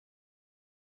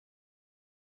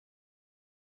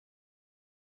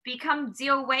become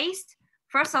zero waste,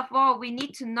 first of all, we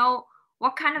need to know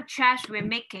what kind of trash we're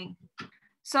making.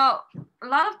 So a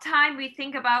lot of time we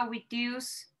think about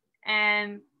reduce,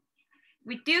 and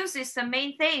reduce is the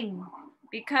main thing,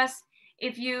 because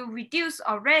if you reduce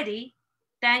already,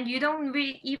 then you don't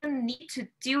really even need to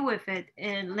deal with it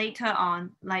later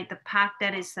on. Like the part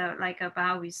that is like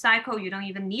about recycle, you don't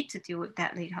even need to deal with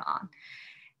that later on.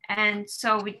 And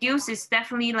so reduce is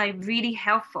definitely like really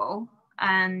helpful.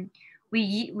 And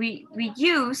redesign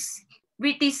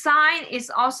is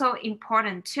also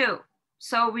important too.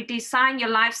 So redesign your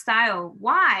lifestyle.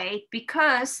 Why?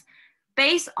 Because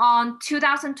based on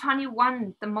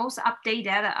 2021, the most updated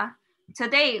data,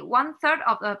 today, 1/3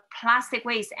 of the plastic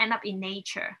waste end up in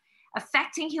nature,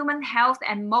 affecting human health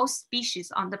and most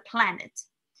species on the planet.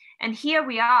 And here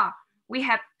we are, we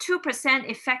have 2%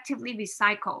 effectively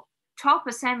recycled,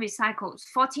 12% recycled,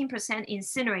 14%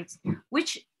 incinerates,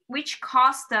 which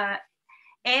cause the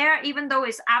air, even though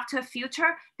it's after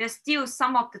filter, there's still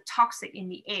some of the toxic in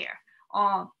the air,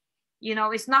 or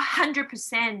it's not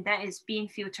 100% that is being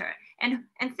filtered. And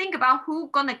think about who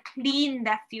gonna clean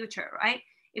that filter, right?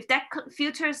 If that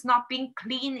filter is not being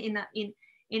cleaned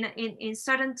in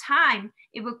certain time,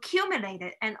 it will accumulate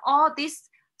it, and all this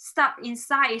stuff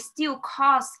inside still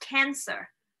cause cancer,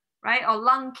 right? Or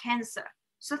lung cancer.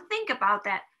 So think about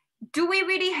that. Do we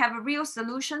really have a real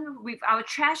solution with our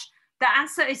trash? The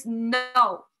answer is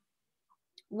no.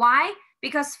 Why?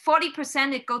 Because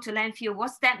 40% it go to landfill.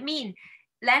 What's that mean?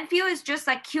 Landfill is just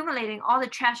like accumulating all the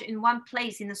trash in one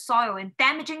place in the soil and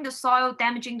damaging the soil,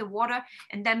 damaging the water,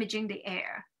 and damaging the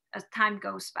air as time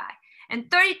goes by. And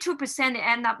 32%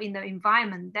 end up in the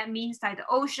environment. That means like the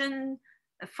ocean,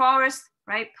 the forest,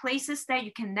 right? Places that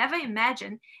you can never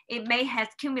imagine, it may have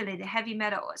accumulated heavy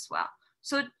metal as well.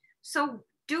 So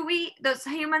does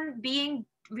human being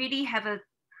really have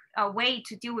a way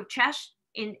to deal with trash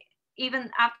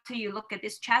even after you look at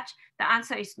this trash? The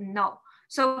answer is no.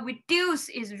 So reduce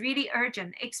is really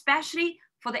urgent, especially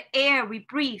for the air we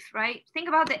breathe, right? Think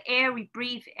about the air we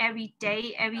breathe every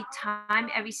day, every time,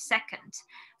 every second.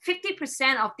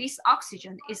 50% of this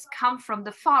oxygen is come from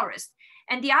the forest,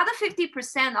 and the other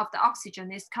 50% of the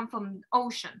oxygen is come from the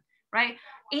ocean, right?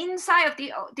 Inside of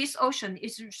this ocean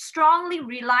is strongly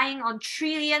relying on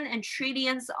trillions and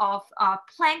trillions of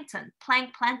plankton,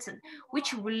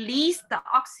 which release the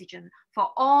oxygen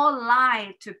for all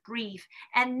life to breathe.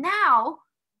 And now,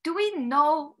 do we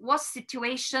know what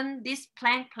situation these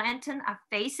plankton are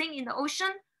facing in the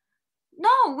ocean?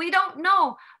 No, we don't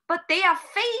know, but they are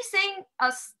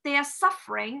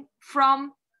suffering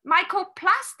from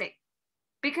microplastic,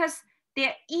 because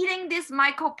they're eating this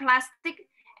microplastic,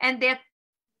 and they're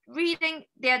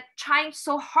trying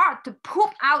so hard to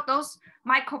poop out those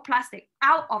microplastic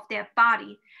out of their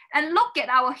body. And look at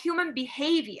our human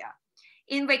behavior.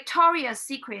 In Victoria's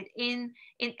Secret, in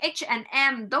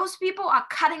H&M, those people are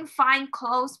cutting fine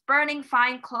clothes, burning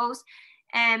fine clothes,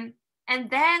 and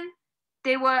then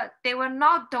they were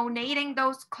not donating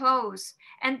those clothes.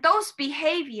 And those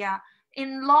behavior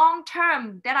in long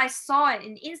term that I saw it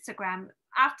in Instagram,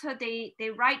 after they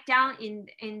write down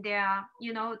in their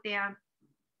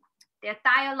their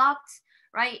dialogues,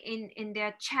 right, in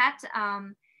their chat,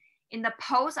 in the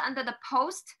post, under the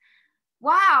post,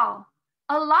 wow,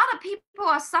 a lot of people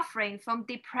are suffering from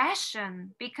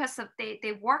depression because of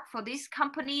they work for this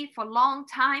company for a long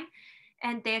time,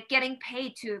 and they're getting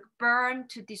paid to burn,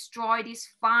 to destroy these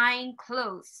fine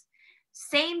clothes.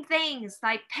 Same things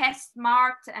like Pet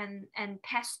Smart and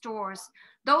pet stores,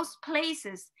 those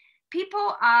places,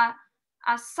 people are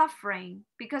suffering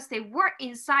because they work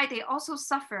inside. They also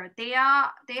suffer. They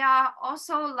are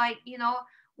also like,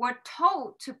 were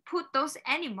told to put those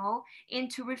animals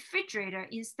into refrigerator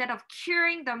instead of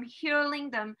curing them, healing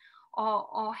them,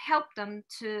 or help them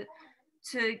to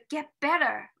get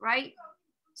better, right?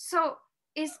 So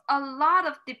it's a lot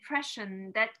of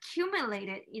depression that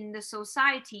accumulated in the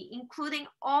society, including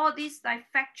all these like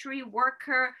factory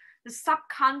worker, the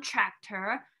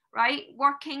subcontractor, right,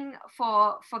 working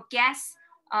for gas,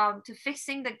 to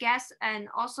fixing the gas, and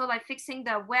also like fixing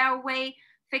the railway,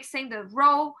 fixing the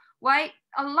road, right?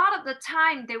 A lot of the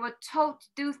time they were told to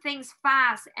do things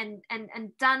fast and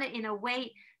done it in a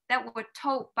way that were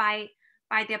told by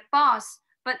their boss.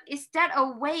 But is that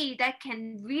a way that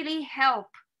can really help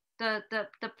the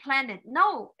planet?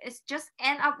 No, it's just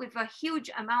end up with a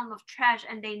huge amount of trash,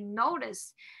 and they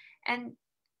notice. And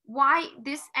why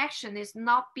this action is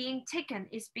not being taken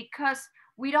is because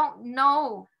we don't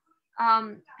know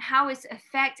how it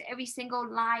affects every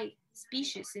single life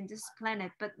species in this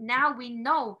planet. But now we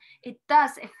know it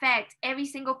does affect every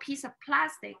single piece of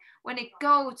plastic when it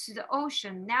goes to the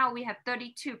ocean. Now we have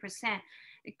 32%.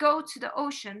 it go to the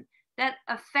ocean, that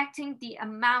affecting the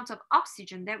amount of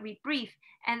oxygen that we breathe.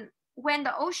 And when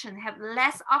the ocean have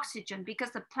less oxygen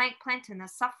because the plankton are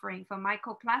suffering from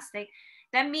microplastic,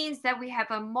 that means that we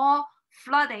have a more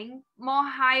flooding, more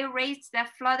higher rates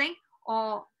that flooding,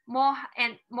 or more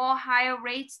higher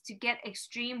rates to get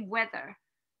extreme weather.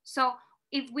 So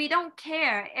if we don't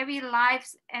care, every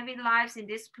lives in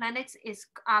this planet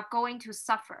are going to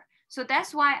suffer. So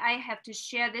that's why I have to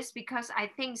share this, because I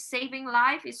think saving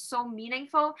life is so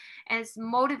meaningful and it's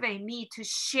motivating me to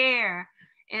share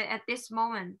at this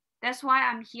moment. That's why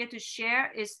I'm here to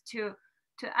share, is to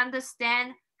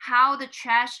understand how the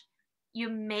trash you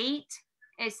made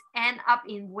is end up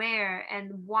in where,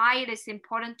 and why it is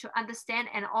important to understand,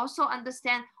 and also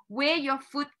understand where your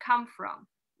food come from,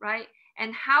 right?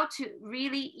 And how to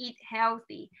really eat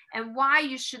healthy, and why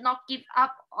you should not give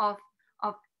up of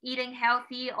eating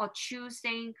healthy or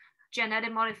choosing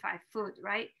genetic modified food,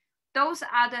 right? Those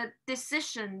are the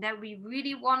decisions that we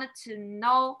really wanted to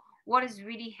know what is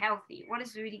really healthy, what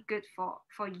is really good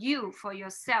for you, for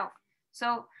yourself.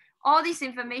 So all this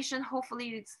information, hopefully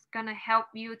it's gonna help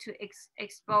you to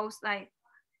expose like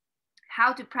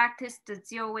how to practice the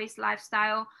zero waste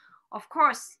lifestyle. Of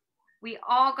course, we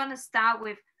all gonna start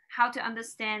with how to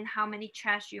understand how many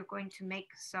trash you're going to make.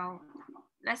 So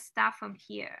let's start from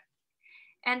here.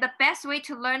 And the best way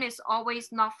to learn is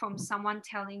always not from someone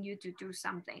telling you to do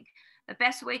something. The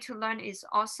best way to learn is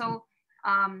also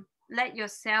let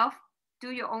yourself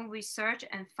do your own research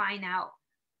and find out.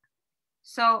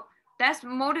 So that's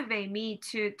motivate me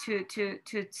to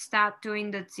start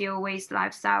doing the zero waste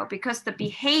lifestyle, because the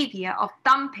behavior of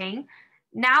dumping,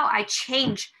 now I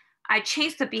change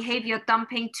the behavior of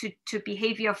dumping to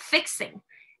behavior of fixing.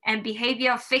 And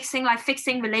behavior of fixing, like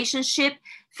fixing relationship,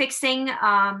 fixing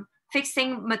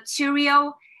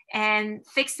material, and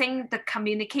fixing the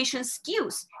communication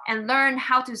skills, and learn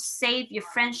how to save your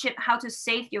friendship, how to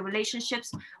save your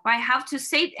relationships, right? How to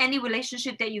save any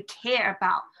relationship that you care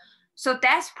about. So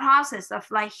that's process of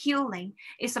like healing.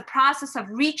 It's a process of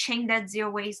reaching that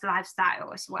zero waste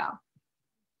lifestyle as well.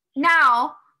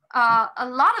 Now, a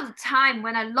lot of the time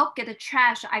when I look at the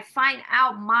trash, I find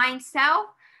out myself,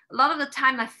 a lot of the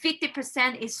time like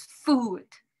 50% is food.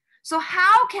 So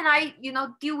how can I,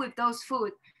 deal with those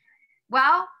food?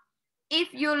 Well,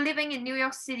 if you're living in New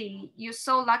York City, you're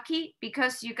so lucky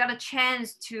because you got a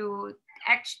chance to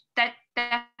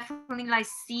definitely like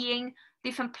seeing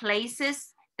different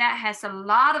places that has a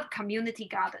lot of community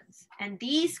gardens. And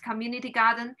these community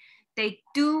gardens, they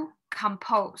do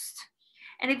compost.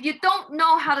 And if you don't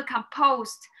know how to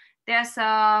compost, there's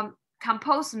a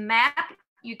compost map.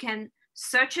 You can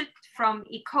search it from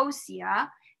Ecosia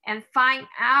and find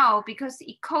out, because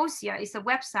Ecosia is a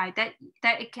website that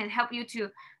it can help you to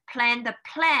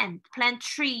plant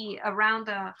tree around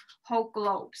the whole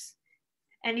globes.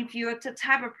 And if you're the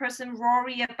type of person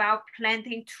worry about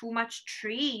planting too much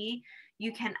tree,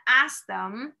 you can ask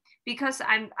them, because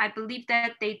I believe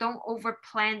that they don't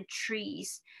overplant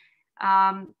trees,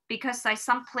 because like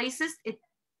some places it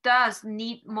does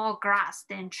need more grass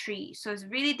than tree. So it's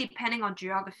really depending on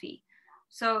geography.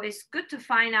 So it's good to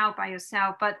find out by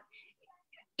yourself, but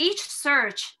each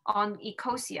search on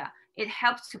Ecosia, it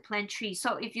helps to plant trees.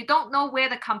 So if you don't know where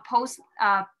the compost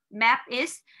map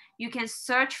is, you can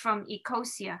search from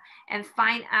Ecosia and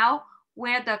find out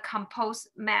where the compost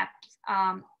map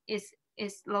is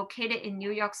located in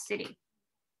New York City.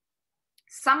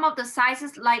 Some of the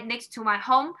sizes like next to my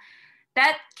home,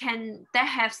 that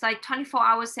has like 24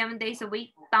 hours, 7 days a week,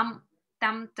 dump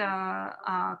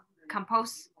the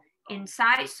compost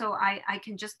inside. So I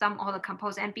can just dump all the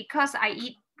compost. And because I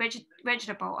eat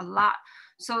vegetable a lot,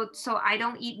 so I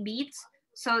don't eat meat,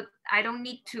 so I don't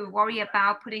need to worry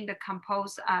about putting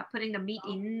the meat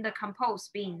in the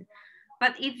compost bin.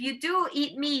 But if you do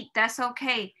eat meat, that's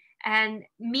okay. And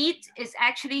meat is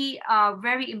actually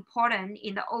very important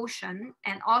in the ocean,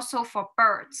 and also for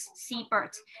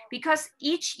seabirds, because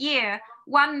each year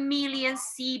 1 million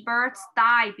seabirds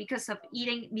die because of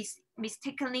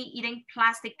mistakenly eating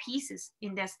plastic pieces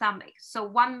in their stomach. So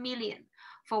 1 million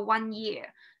for 1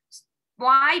 year.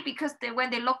 Why? Because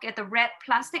when they look at the red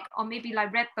plastic, or maybe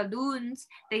like red balloons,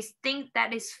 they think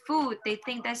that is food. They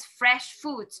think that's fresh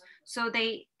foods. So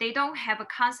they don't have a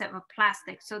concept of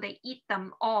plastic. So they eat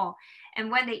them all. And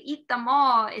when they eat them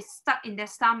all, it's stuck in their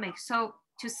stomach. So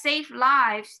to save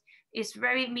lives is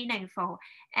very meaningful.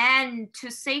 And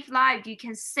to save life, you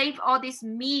can save all this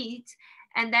meat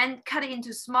and then cut it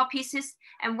into small pieces.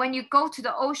 And when you go to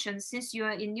the ocean, since you're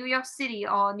in New York City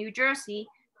or New Jersey,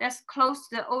 that's close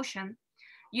to the ocean,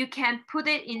 you can put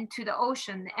it into the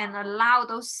ocean and allow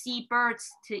those seabirds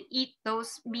to eat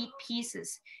those meat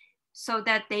pieces. so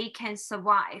that they can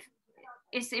survive.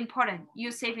 It's important.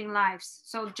 You're saving lives.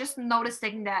 So just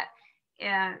noticing that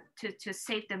to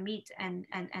save the meat and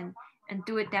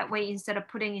do it that way instead of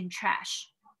putting in trash,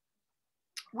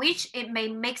 which it may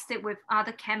mix it with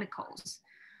other chemicals.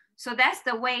 So that's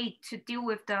the way to deal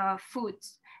with the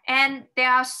foods. And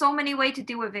there are so many ways to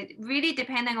deal with it, really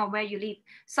depending on where you live.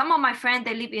 Some of my friends,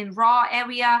 they live in raw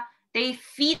area. They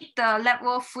feed the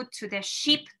leftover food to their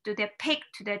sheep, to their pig,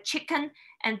 to their chicken,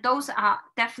 and those are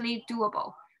definitely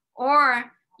doable.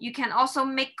 Or you can also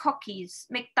make cookies,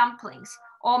 make dumplings,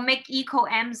 or make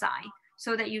eco-enzyme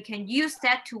so that you can use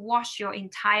that to wash your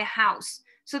entire house.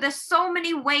 So there's so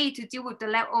many ways to deal with the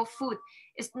leftover food.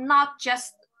 It's not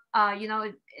just,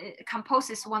 compost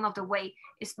is one of the way.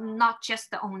 It's not just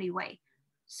the only way.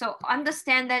 So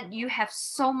understand that you have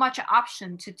so much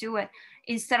option to do it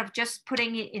instead of just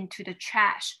putting it into the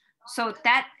trash. So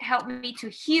that helped me to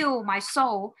heal my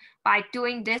soul by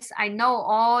doing this. I know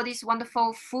all this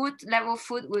wonderful food, level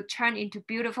food will turn into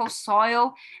beautiful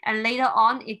soil, and later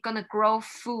on it's gonna grow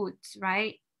food,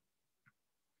 right?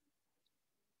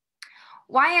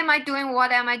 Why am I doing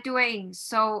what am I doing?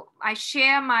 So I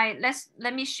share my,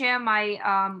 let me share my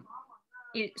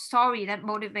story that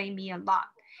motivated me a lot.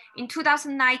 In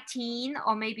 2019,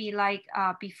 or maybe like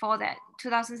before that,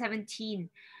 2017,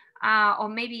 or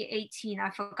maybe 18,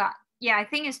 I forgot. Yeah, I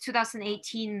think it's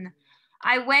 2018.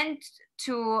 I went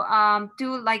to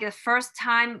do like a first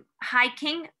time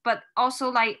hiking, but also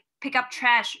like pick up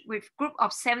trash with group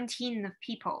of 17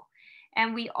 people.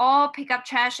 And we all pick up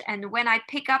trash. And when I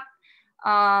pick up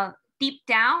deep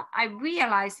down, I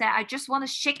realized that I just want to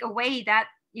shake away that,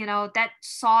 that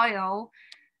soil.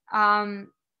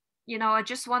 I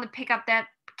just want to pick up that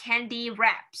candy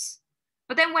wraps.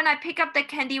 But then when I pick up the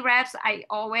candy wraps, I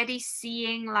already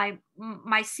seeing like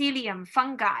mycelium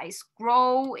fungi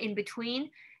grow in between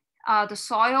the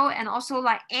soil, and also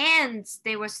like ants,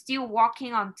 they were still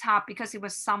walking on top because it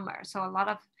was summer. So a lot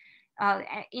of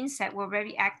insects were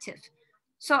very active.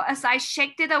 So as I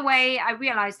shaked it away, I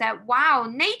realized that, wow,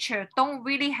 nature don't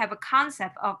really have a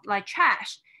concept of like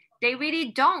trash. They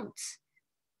really don't.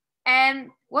 And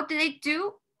what did they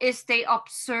do is they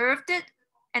observed it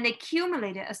and they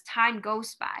accumulate it as time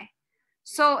goes by.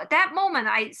 So at that moment,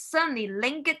 I suddenly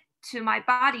link it to my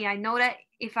body. I know that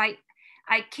if I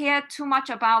care too much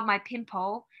about my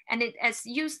pimple, and it is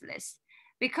useless,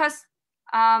 because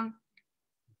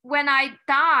when I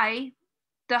die,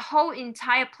 the whole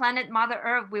entire planet, Mother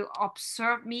Earth, will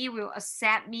observe me, will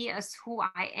accept me as who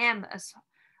I am,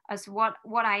 as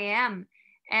what I am,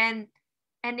 and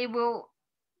it will,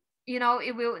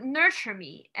 it will nurture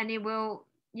me, and it will,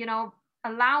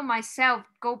 allow myself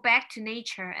go back to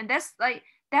nature. And that's like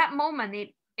that moment,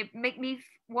 it made me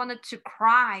wanted to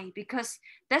cry, because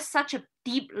that's such a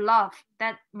deep love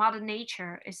that Mother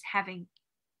Nature is having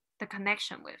the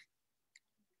connection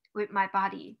with my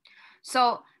body.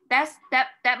 So that's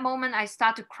that moment I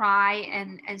start to cry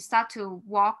and start to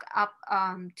walk up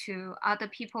to other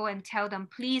people and tell them,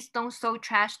 please don't throw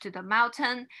trash to the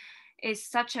mountain. It's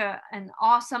such an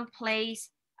awesome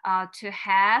place to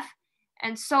have.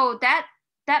 And so that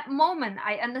moment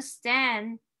I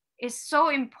understand is so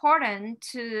important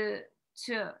to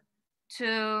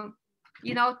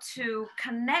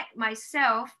connect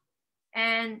myself,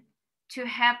 and to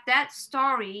have that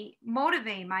story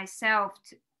motivate myself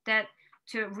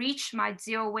to reach my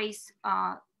zero waste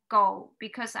goal,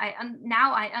 because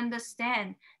now I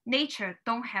understand nature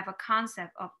don't have a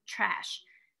concept of trash.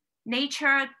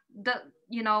 Nature,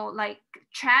 like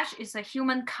trash is a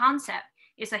human concept,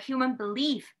 it's a human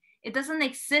belief. It doesn't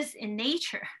exist in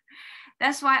nature.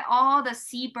 That's why all the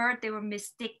seabird, they were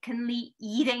mistakenly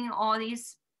eating all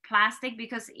these plastic,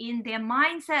 because in their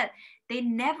mindset, they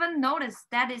never noticed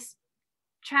that is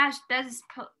trash, that is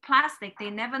plastic. They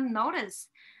never noticed.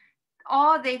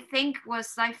 All they think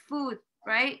was like food,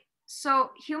 right?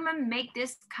 So human make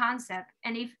this concept,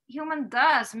 and if human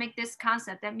does make this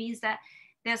concept, that means that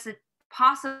there's a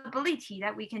possibility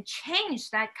that we can change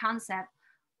that concept,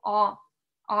 or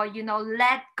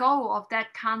let go of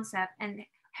that concept and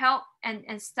help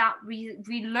and start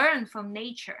relearn from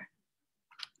nature.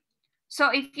 So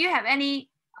if you have any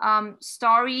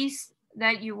stories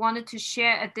that you wanted to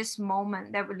share at this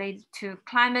moment that related to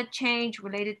climate change,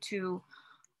 related to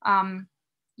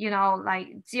like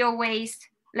zero waste,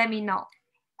 let me know.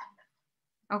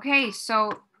 Okay,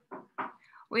 so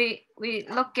we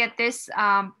look at this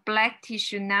black tea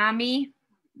tsunami.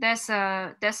 There's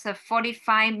a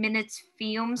 45 minutes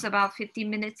films, about 50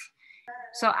 minutes.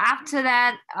 So after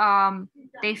that,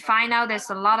 they find out there's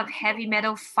a lot of heavy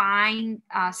metal fine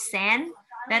sand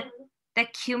that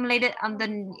accumulated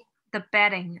the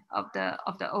bedding of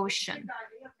the ocean,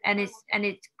 and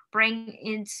it bring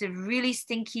into really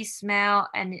stinky smell,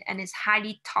 and it's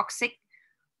highly toxic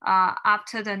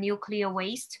after the nuclear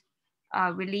waste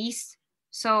release.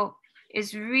 So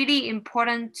it's really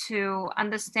important to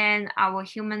understand our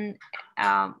human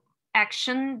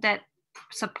action that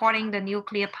supporting the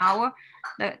nuclear power,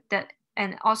 that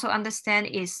and also understand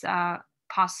its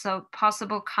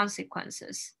possible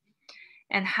consequences,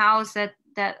 and how that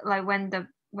like when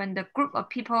the group of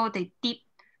people they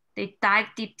dive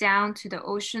deep down to the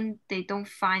ocean, they don't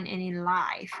find any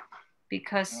life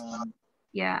because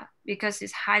because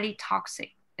it's highly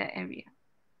toxic, that area.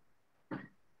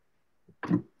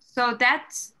 So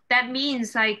that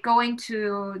means like going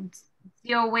to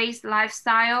zero waste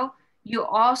lifestyle, you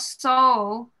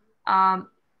also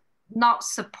not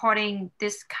supporting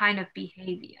this kind of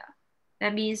behavior.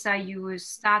 That means that you will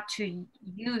start to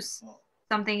use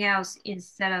something else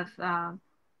instead of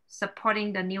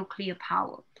supporting the nuclear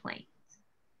power plant.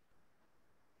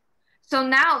 So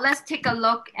now let's take a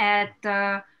look at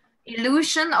the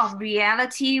illusion of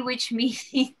reality, which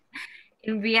means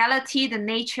in reality, the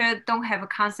nature don't have a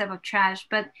concept of trash,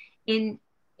 but in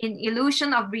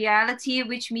illusion of reality,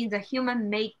 which means the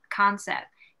human-made concept,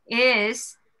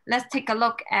 is, let's take a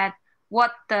look at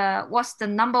what's the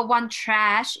number one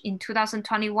trash in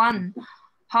 2021.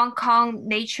 Hong Kong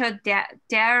Nature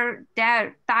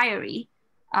Diary,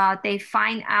 they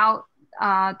find out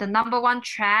the number one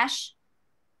trash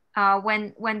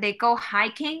when they go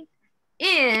hiking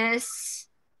is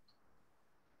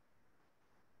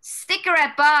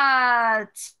cigarette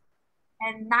butts.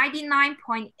 And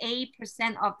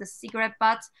 99.8% of the cigarette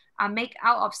butts are made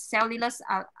out of cellulose,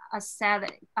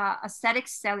 acetic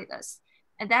cellulose.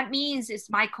 And that means it's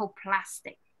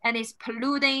microplastic, and it's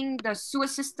polluting the sewer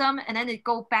system, and then it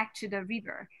go back to the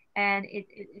river. And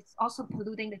it's also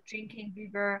polluting the drinking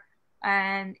river,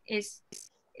 and it's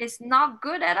not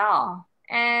good at all.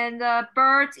 And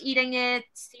birds eating it,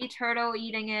 sea turtle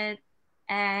eating it,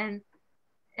 and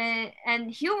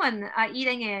human are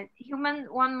eating it. Human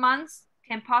 1 month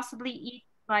can possibly eat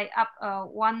like up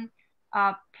one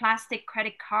plastic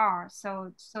credit card.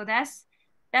 So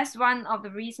that's one of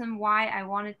the reasons why I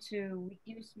wanted to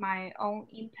reduce my own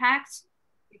impacts,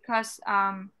 because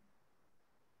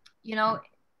you know,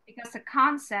 because the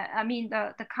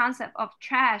concept of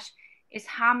trash is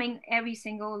harming every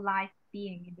single life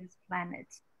being in this planet.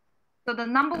 So the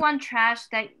number one trash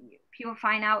that people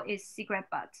find out is cigarette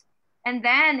butts. And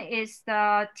then is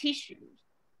the tissues,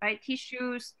 right?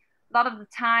 Tissues, a lot of the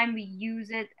time we use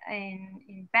it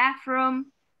in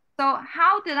bathroom. So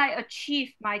how did I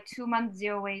achieve my 2-month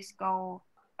zero waste goal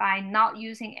by not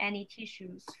using any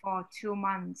tissues for 2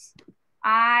 months?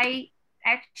 I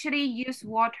actually use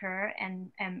water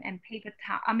and paper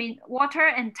towel. I mean, water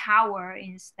and towel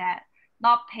instead,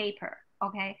 not paper,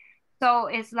 okay? So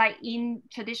it's like in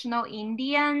traditional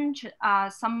Indian,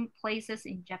 some places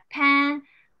in Japan,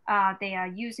 they are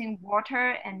using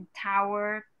water and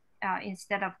towel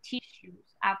instead of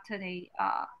tissues after they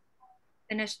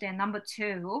finish their number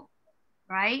 2,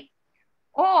 right?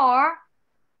 Or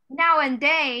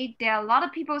nowadays, there are a lot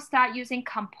of people start using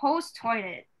compost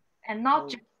toilet, and not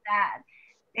just that.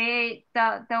 They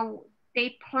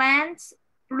plant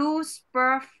blue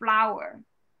spur flower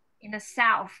in the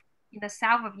south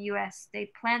of US.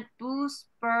 They plant blue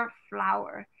spur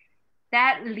flower.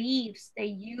 That leaves, they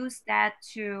use that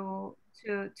to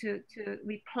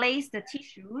replace the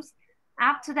tissues.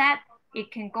 After that,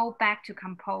 it can go back to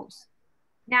compost.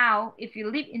 Now, if you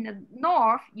live in the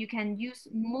north, you can use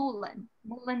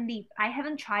mullein leaf. I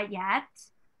haven't tried yet,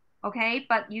 okay,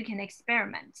 but you can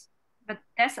experiment. But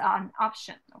that's an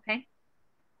option, okay?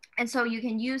 And so you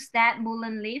can use that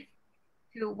mullein leaf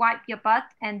to wipe your butt,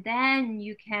 and then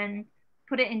you can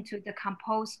put it into the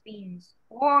compost bins,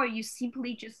 or you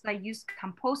simply just like use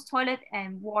compost toilet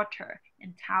and water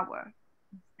and towel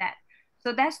instead.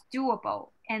 So that's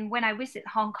doable. And when I visit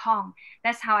Hong Kong,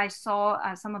 that's how I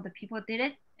saw some of the people did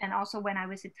it. And also when I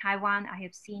visit Taiwan, I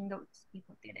have seen those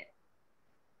people did it.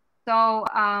 So,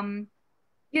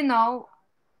 you know,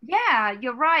 yeah,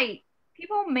 you're right.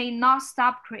 People may not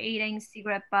stop creating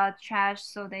cigarette butt trash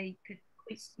so they could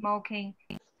quit smoking.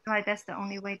 Like that's the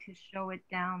only way to show it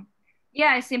down.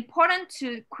 Yeah, it's important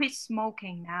to quit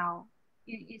smoking now.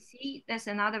 You see, there's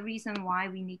another reason why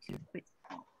we need to quit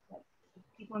smoking. Like,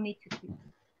 people need to quit.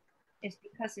 It's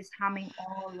because it's harming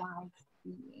all life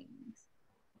beings.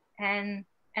 And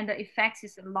the effects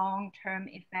is a long-term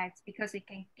effects, because it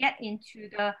can get into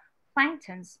the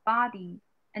plankton's body,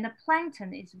 and the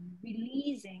plankton is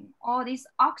releasing all this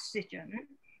oxygen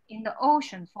in the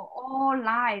ocean for all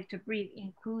life to breathe,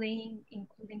 including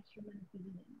human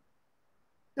beings.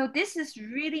 So this is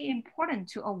really important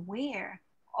to aware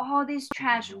all this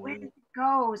trash, where does it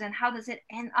goes and how does it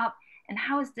end up and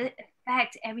how does it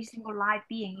affect every single live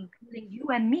being, including you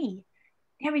and me.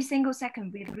 Every single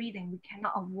second we're breathing, we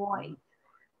cannot avoid,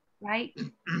 right?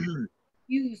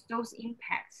 Use those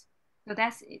impacts. So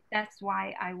that's it. That's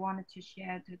why I wanted to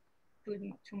share the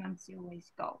 2 months zero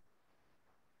waste goal.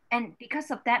 And because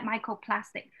of that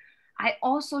microplastic, I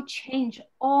also changed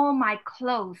all my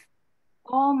clothes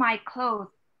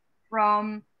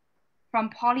from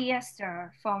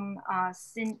polyester, from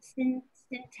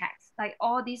syntax, like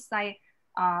all these like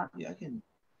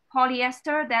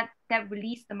polyester that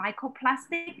release the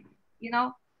microplastic, you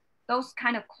know, those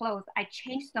kind of clothes. I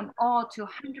changed them all to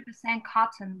 100%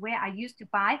 cotton where I used to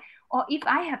buy, or if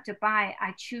I have to buy,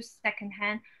 I choose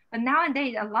secondhand. But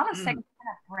nowadays, a lot of secondhand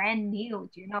are brand new.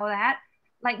 Do you know that?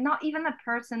 Like not even a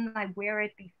person like wear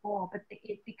it before, but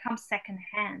it becomes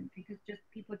secondhand because just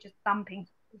people just dumping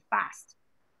too fast.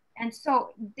 And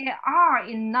so there are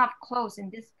enough clothes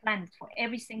in this planet for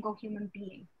every single human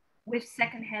being with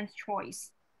secondhand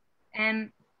choice.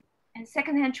 And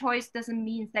secondhand choice doesn't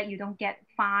mean that you don't get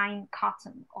fine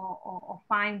cotton or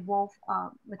fine wool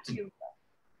material.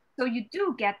 So you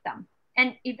do get them.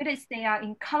 And if it is they are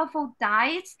in colorful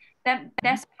dyes,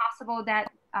 that's possible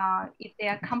that if they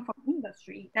are come from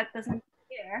industry that doesn't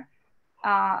care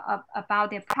about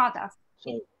their products,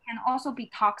 it can also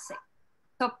be toxic.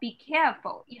 So be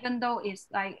careful, even though it's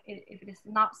like if it is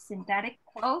not synthetic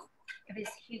clothes, if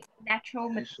it's natural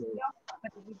material,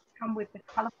 but if it come with the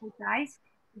colorful dyes,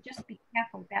 just be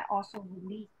careful. That also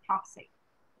release toxic.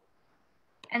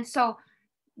 And so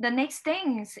the next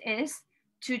things is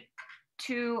to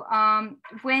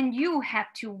when you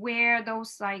have to wear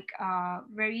those like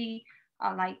very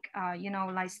like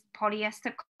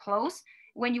polyester clothes,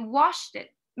 when you washed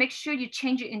it, make sure you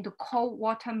change it into cold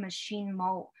water machine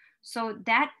mode. So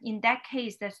that in that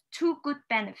case, there's two good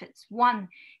benefits. One,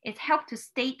 it helps to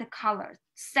stay the color.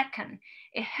 Second,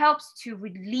 it helps to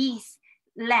release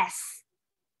less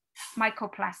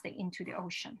microplastic into the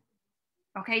ocean.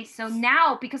 Okay, so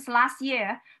now because last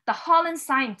year, the Holland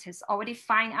scientists already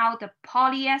find out the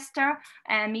polyester,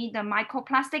 the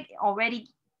microplastic already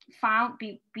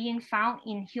being found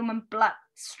in human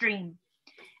bloodstream.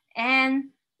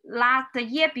 And the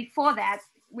year before that,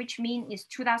 which means is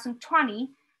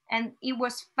 2020, and it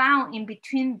was found in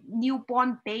between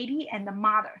newborn baby and the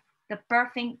mother, the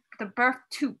birth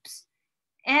tubes.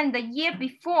 And the year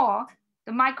before,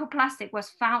 the microplastic was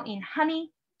found in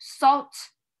honey,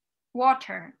 salt,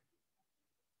 water.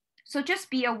 So just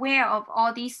be aware of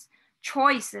all these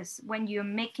choices when you're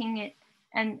making it,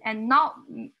 and not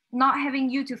having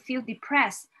you to feel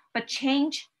depressed, but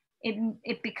change,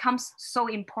 it becomes so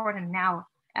important now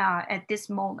at this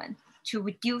moment to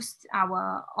reduce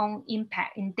our own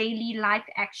impact in daily life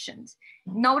actions.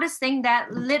 Noticing that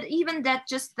even that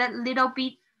just that little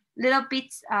bit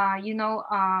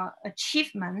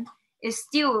achievement is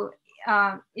still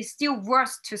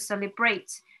worth to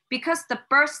celebrate, because the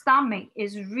birth stomach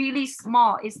is really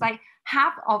small. It's like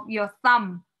half of your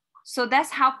thumb. So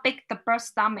that's how big the birth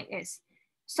stomach is.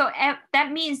 So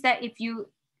that means that if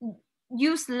you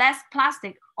use less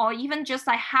plastic, or even just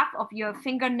like half of your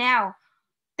fingernail,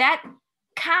 that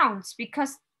counts,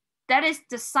 because that is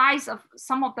the size of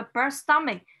some of the birth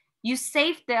stomach. You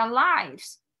save their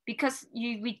lives because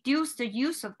you reduce the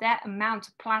use of that amount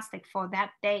of plastic for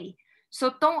that day.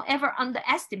 So don't ever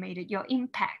underestimate your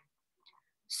impact.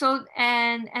 So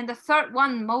and the third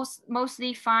one,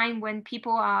 mostly find when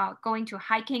people are going to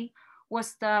hiking,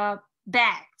 was the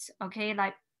bags. Okay,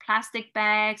 like plastic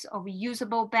bags or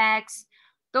reusable bags.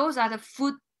 Those are the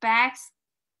food bags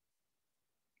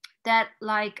that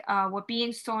like were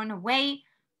being thrown away.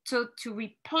 So to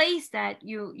replace that,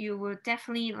 you were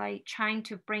definitely like trying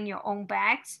to bring your own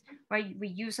bags, right?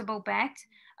 Reusable bags.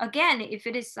 Again, if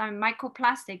it is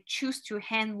microplastic, choose to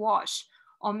hand wash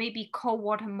or maybe cold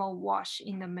water mode wash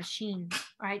in the machine,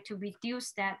 right? To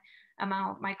reduce that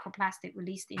amount of microplastic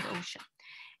released in the ocean.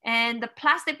 And the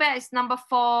plastic bag is number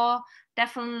 4,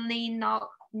 definitely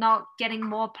not getting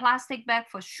more plastic bag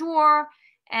for sure.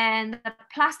 And the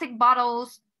plastic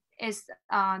bottles is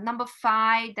number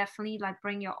 5, definitely like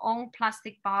bring your own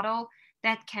plastic bottle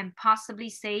that can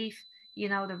possibly save,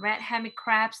 the red hermit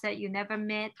crabs that you never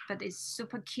met, but it's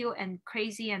super cute and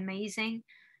crazy, amazing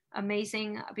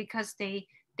because they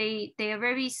are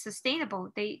very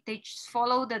sustainable. They just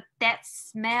follow the dead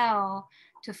smell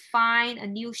to find a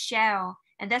new shell,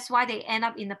 and that's why they end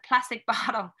up in the plastic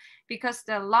bottle, because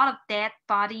there are a lot of dead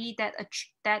body that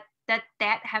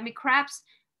dead hermit crabs,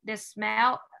 the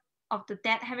smell of the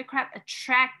dead hermit crab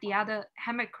attract the other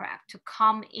hermit crab to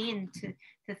come in to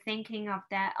thinking of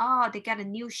that, oh, they got a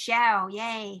new shell,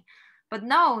 yay. But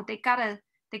no, they got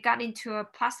into a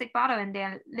plastic bottle and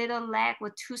their little leg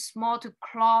were too small to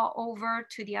claw over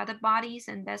to the other bodies.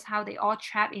 And that's how they all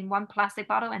trapped in one plastic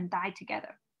bottle and died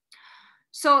together.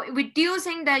 So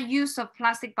reducing the use of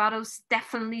plastic bottles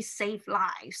definitely save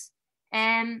lives.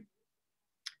 And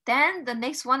then the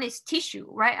next one is tissue,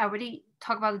 right? I already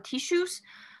talked about the tissues.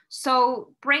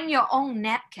 So bring your own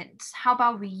napkins. How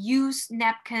about reuse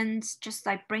napkins? Just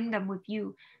like bring them with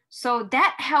you. So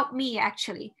that helped me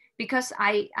actually, because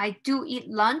I do eat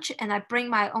lunch and I bring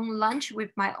my own lunch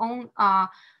with my own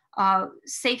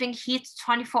saving heat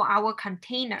 24-hour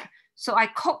container. So I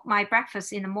cook my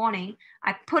breakfast in the morning,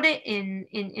 I put it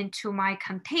into my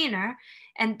container,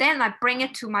 and then I bring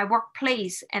it to my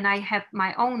workplace and I have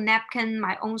my own napkin,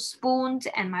 my own spoons,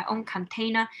 and my own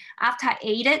container. After I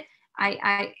ate it,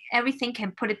 I everything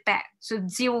can put it back. So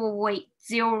zero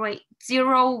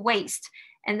waste.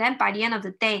 And then by the end of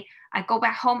the day, I go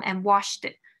back home and washed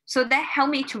it. So that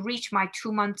helped me to reach my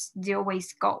 2 months zero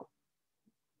waste goal.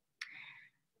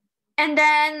 And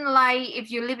then like if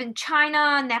you live in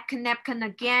China, napkin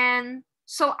again.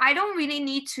 So I don't really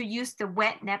need to use the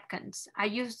wet napkins. I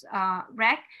use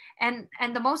rag. And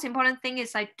the most important thing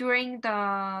is like during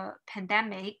the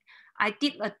pandemic, I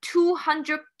did a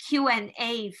 200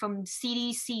 Q&A from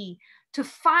CDC to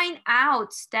find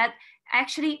out that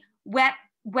actually wet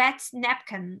wraps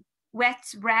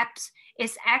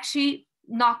is actually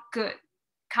not good.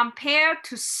 Compared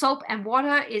to soap and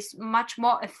water, is much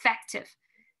more effective.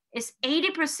 It's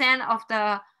 80% of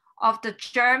the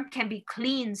germ can be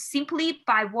cleaned simply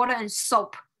by water and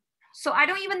soap. So I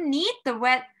don't even need the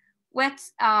wet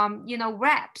wraps.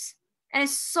 And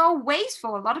it's so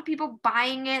wasteful. A lot of people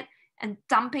buying it and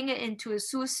dumping it into a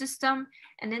sewer system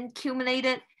and then accumulate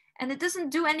it, and it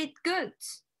doesn't do any good,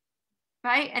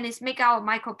 right? And it's make out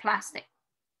microplastic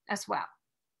as well.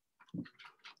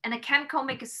 And the chemical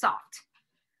make it soft.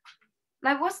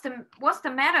 Like what's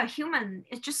the matter? Human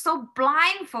is just so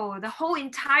blindfold. The whole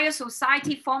entire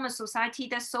society, form a society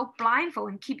that's so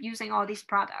blindfold and keep using all these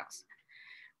products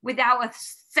without a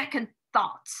second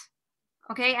thought.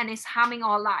 Okay, and it's harming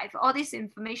our life. All this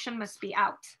information must be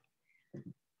out.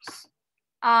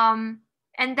 And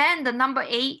then the number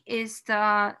 8 is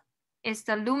the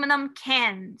aluminum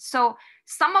can. So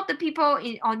some of the people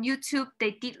on YouTube,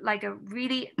 they did like a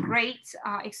really great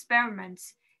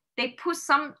experiments. They put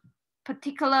some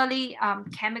particularly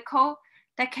chemical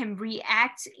that can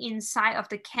react inside of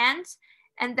the cans,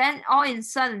 and then all of a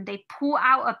sudden they pull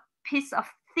out a piece of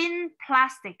thin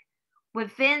plastic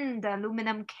within the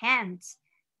aluminum cans.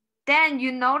 Then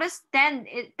you notice, then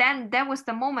that was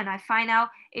the moment I find out,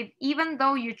 if even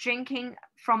though you're drinking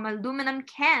from aluminum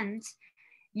cans,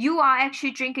 you are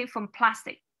actually drinking from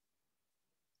plastic,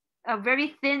 a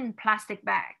very thin plastic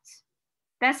bags.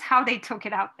 That's how they took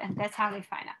it out, and that's how they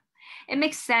find out. It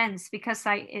makes sense because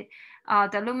the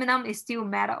aluminum is still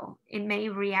metal. It may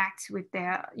react with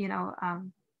their,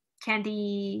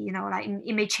 candy, like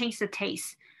it may change the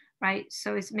taste, right?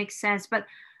 So it makes sense. But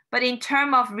in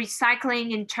terms of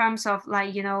recycling, in terms of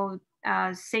like,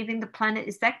 saving the planet,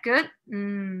 is that good?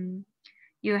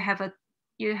 You have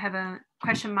a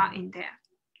question mark in there.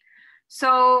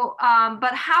 So,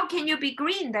 but how can you be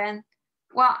green then?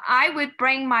 Well, I would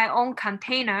bring my own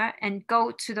container and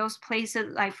go to those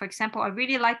places. Like, for example, I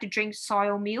really like to drink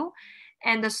soy milk.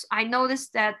 And I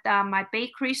noticed that my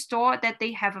bakery store, that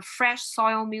they have a fresh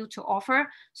soy milk to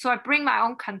offer. So I bring my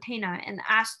own container and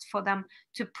asked for them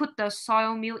to put the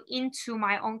soy milk into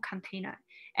my own container.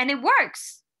 And it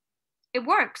works. It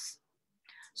works.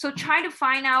 So try to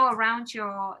find out around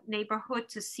your neighborhood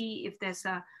to see if there's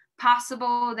a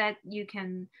possible that you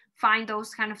can find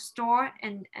those kind of store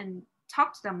and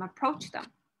talk to them, approach them,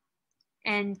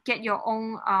 and get your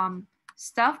own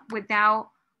stuff without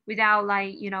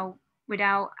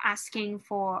asking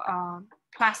for a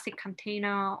plastic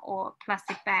container or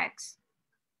plastic bags.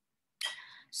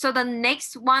 So the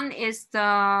next one is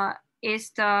the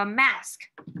mask,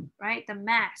 right? The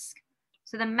mask.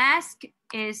 So the mask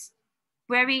is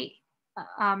very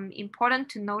important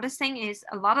to noticing is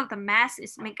a lot of the masks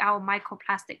is made out of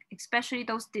microplastic, especially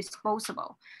those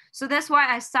disposable. So that's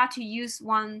why I start to use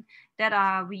one that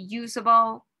are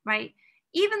reusable, right?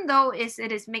 Even though it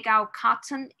is made out of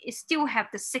cotton, it still have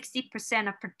the 60%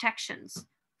 of protections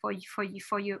for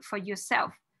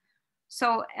yourself.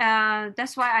 So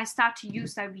that's why I start to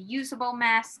use a reusable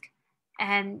mask,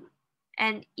 and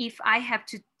if I have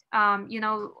to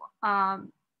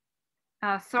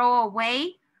throw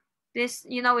away this,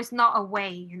 it's not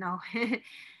away,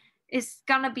 it's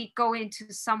gonna be going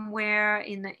to somewhere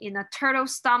in a turtle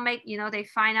stomach. You know, they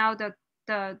find out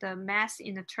the mass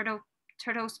in the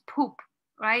turtle's poop,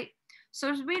 right? So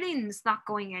it's really, it's not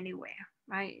going anywhere,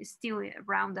 right? It's still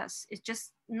around us. It's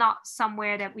just not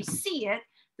somewhere that we see it.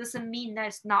 Doesn't mean that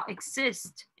it's not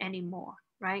exist anymore,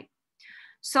 right?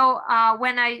 So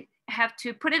when I have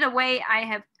to put it away,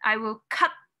 I will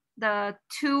cut the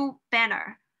two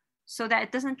banner so that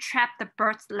it doesn't trap the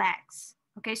bird's legs.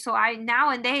 Okay, so I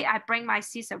now and then I bring my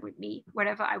scissor with me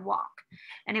wherever I walk,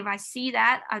 and if I see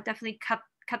that, I definitely cut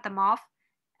them off,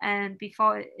 and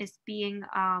before it's being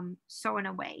thrown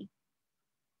away.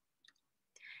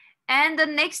 And the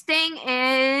next thing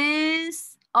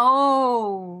is,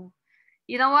 oh,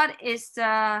 you know what? It's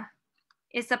the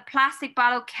plastic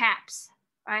bottle caps,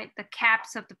 right? The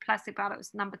caps of the plastic bottle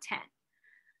is number 10.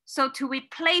 So to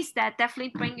replace that,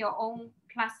 definitely bring your own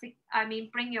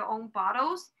bring your own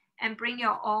bottles and bring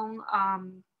your own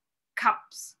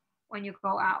cups when you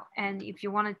go out. And if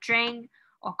you want to drink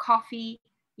or coffee,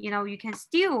 you know, you can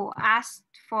still ask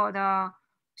for the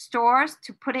stores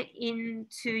to put it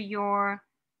into your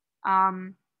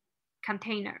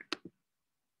container.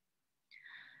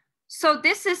 So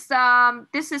this is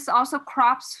also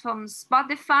crops from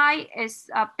Spotify. Is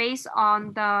based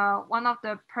on one of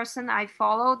the person I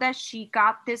follow, that she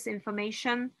got this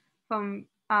information from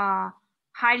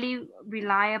highly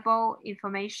reliable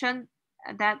information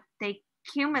that they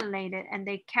accumulated, and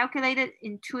they calculated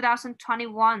in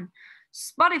 2021.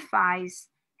 Spotify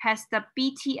has the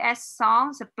BTS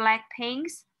songs, the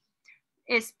Blackpink's,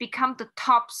 it's become the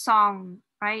top song,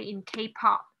 right, in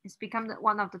K-pop. It's become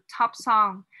one of the top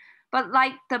songs. But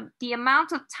like the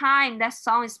amount of time that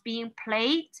song is being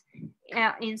played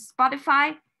in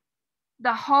Spotify,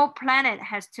 the whole planet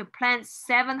has to plant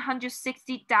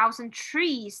 760,000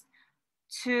 trees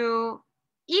to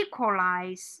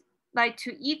equalize, like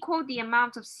to equal the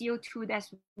amount of CO2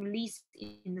 that's released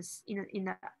in the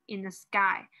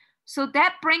sky. So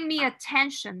that brings me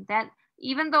attention that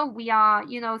even though we are,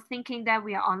 you know, thinking that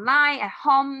we are online at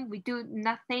home, we do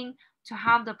nothing to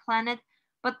harm the planet,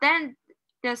 but then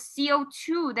the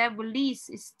CO2 that release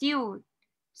is still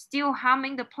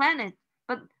harming the planet.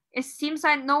 But it seems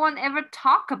like no one ever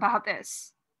talk about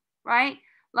this, right?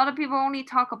 A lot of people only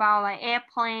talk about like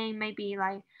airplane, maybe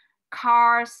like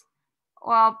cars.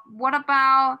 Well, what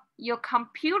about your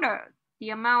computer? The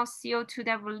amount of CO2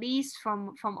 that released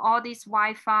from all these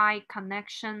Wi-Fi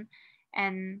connection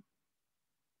and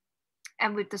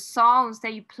with the songs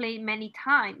that you play many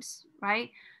times,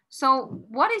 right? So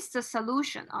what is the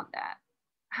solution on that?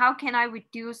 How can I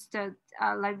reduce the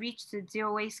reach the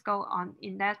zero waste goal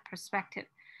in that perspective?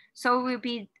 So it will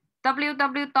be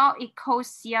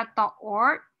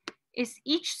www.ecosia.org. Is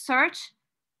each search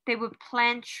they will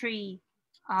plant tree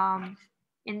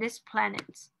in this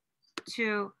planet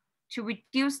to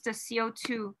reduce the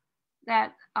CO2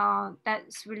 that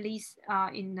that's released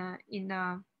in the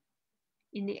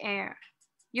air.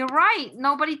 You're right.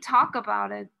 Nobody talk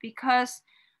about it because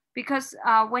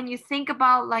when you think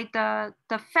about like the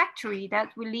factory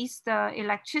that release the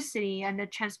electricity and the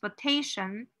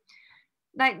transportation,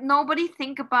 like nobody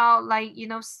think about like, you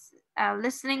know,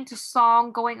 listening to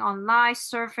song, going online,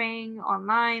 surfing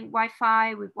online,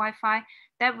 Wi-Fi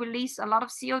that release a lot of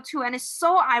CO2. And it's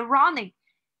so ironic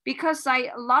because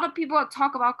like a lot of people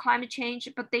talk about climate change,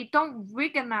 but they don't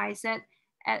recognize it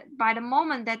by the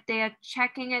moment that they are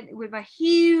checking it with a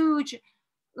huge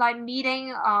like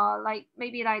meeting, like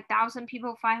maybe like 1,000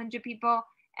 people, 500 people,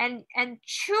 and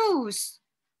choose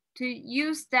to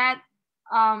use that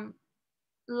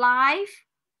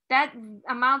that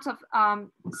amount of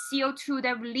CO2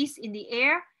 that released in the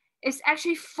air is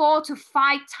actually 4 to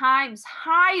 5 times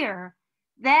higher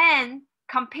than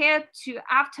compared to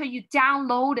after you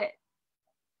download it.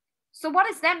 So what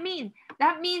does that mean?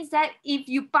 That means that if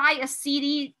you buy a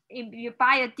CD, if you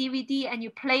buy a DVD and you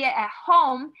play it at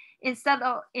home, instead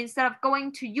of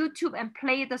going to YouTube and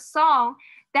play the song,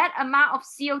 that amount of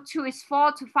CO2 is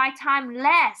 4 to 5 times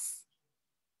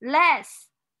less.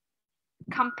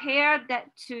 Compare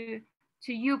that to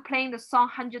you playing the song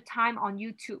 100 times on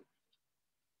YouTube.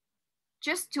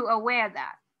 Just to aware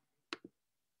that.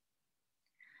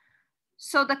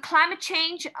 So the climate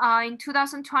change in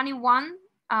 2021,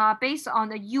 based on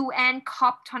the UN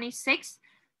COP26,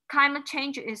 climate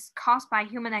change is caused by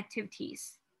human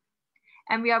activities.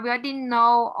 And we already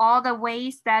know all the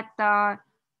ways that the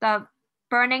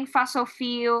burning fossil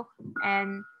fuel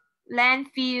and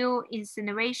landfill,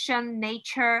 incineration,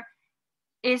 nature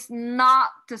is not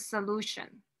the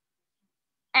solution.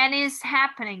 And it's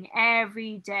happening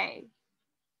every day.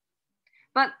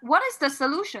 But what is the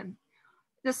solution?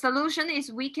 The solution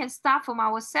is we can start from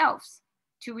ourselves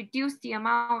to reduce the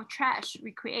amount of trash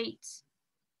we create.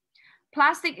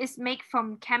 Plastic is made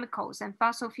from chemicals and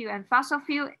fossil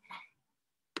fuel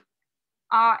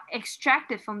are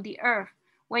extracted from the earth.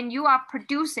 When you are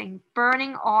producing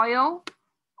burning oil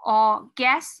or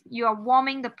gas, you are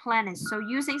warming the planet. So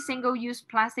using single-use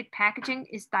plastic packaging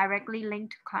is directly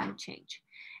linked to climate change.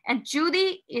 And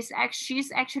Judy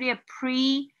she's actually a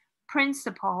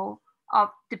principal of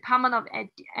Department of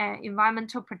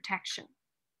Environmental Protection.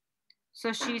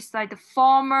 So she's like the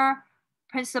former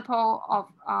principal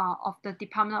of the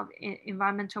Department of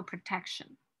Environmental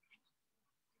Protection.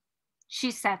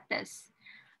 She said this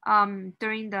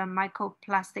during the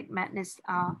Microplastic Madness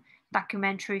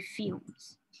documentary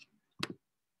films.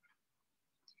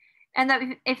 And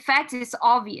the effect is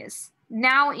obvious.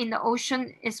 Now in the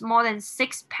ocean is more than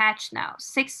 6 patch now,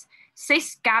 six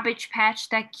garbage patch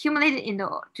that accumulated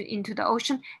into the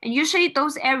ocean. And usually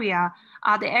those areas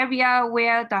are the area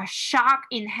where the shark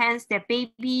enhance their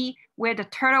baby, where the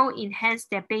turtle enhance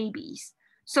their babies.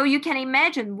 So you can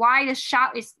imagine why the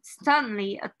shark is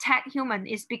suddenly attack human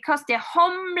is because their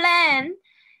homeland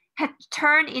had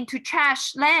turned into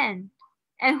trash land.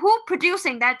 And who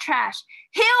producing that trash?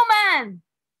 Human,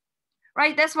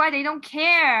 right? That's why they don't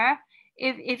care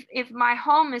if my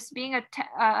home is being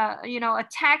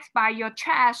attacked by your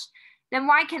trash, then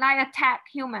why can I attack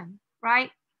human,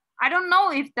 right? I don't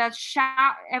know if the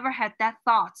shark ever had that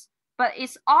thought, but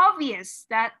it's obvious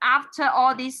that after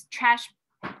all these trash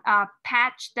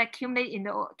patch that accumulate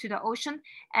to the ocean,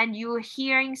 and you're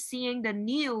seeing the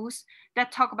news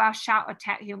that talk about shark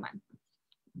attack human.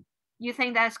 You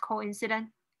think that's coincidence?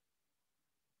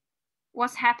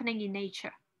 What's happening in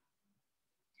nature?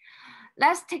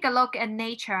 Let's take a look at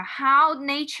nature, how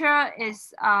nature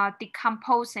is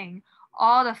decomposing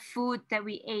all the food that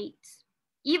we ate.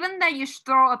 Even that you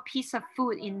throw a piece of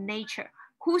food in nature,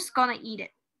 who's gonna eat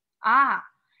it?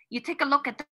 You take a look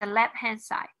at the left-hand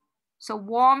side. So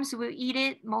worms will eat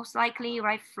it, most likely,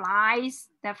 right? Flies,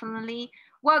 definitely.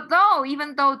 Well,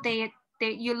 even though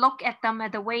you look at them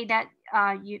at the way that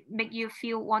make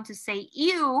you want to say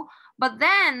ew, but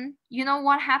then you know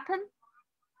what happened?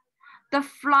 The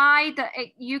fly,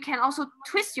 you can also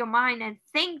twist your mind and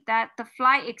think that the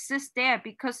fly exists there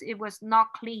because it was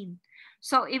not clean.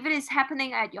 So if it is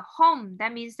happening at your home,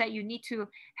 that means that you need to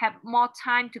have more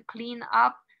time to clean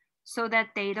up so that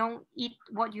they don't eat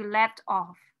what you left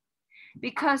off.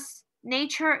 Because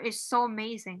nature is so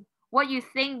amazing. What you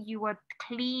think you were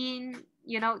clean,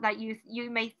 like you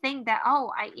may think that,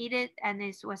 oh, I eat it and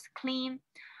it was clean.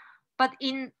 But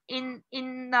in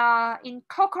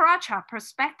cucaracha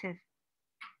perspective,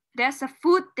 there's a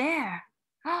food there.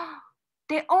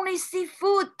 They only see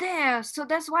food there. So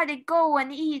that's why they go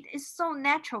and eat. It's so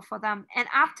natural for them. And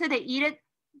after they eat it,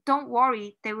 don't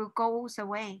worry, they will go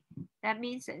away. That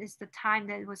means that it's the time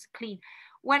that it was clean.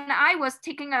 When I was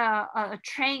taking a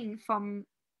train from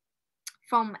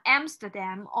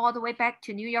Amsterdam all the way back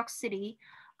to New York City,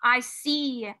 I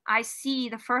see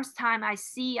the first time I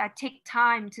take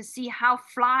time to see how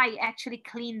fly actually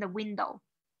clean the window.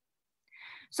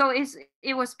 So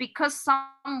it was because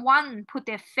someone put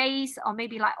their face or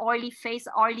maybe like oily face,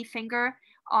 oily finger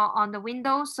on the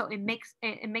window, so it make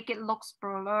it look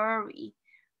blurry.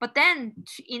 But then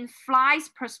in fly's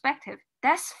perspective,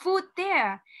 there's food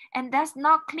there and that's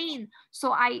not clean.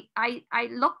 So I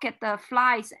look at the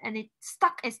flies and it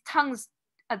stuck its tongues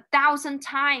 1,000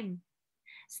 times.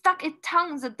 Stuck its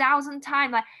tongues 1,000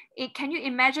 times. Like can you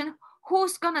imagine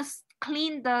who's gonna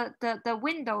clean the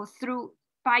window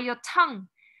by your tongue?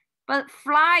 But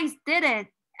flies did it,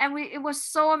 and it was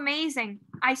so amazing.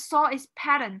 I saw its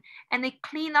pattern, and they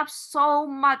clean up so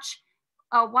much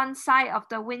one side of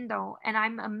the window, and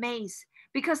I'm amazed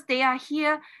because they are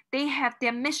here. They have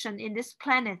their mission in this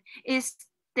planet is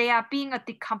they are being a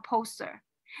decomposer.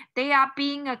 They are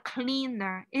being a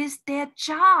cleaner. It's their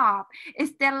job.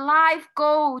 It's their life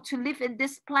goal to live in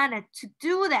this planet, to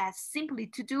do that, simply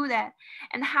to do that.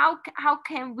 And how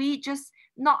can we just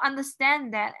not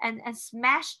understand that and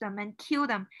smash them and kill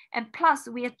them? And plus,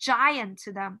 we are giant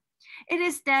to them. It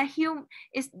is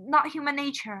it's not human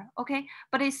nature, okay?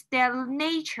 But it's their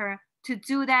nature to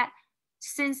do that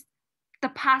since the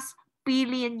past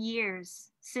billion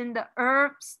years, since the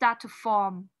earth start to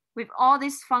form with all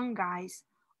these fungi,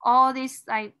 all these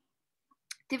like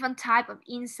different type of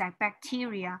insect,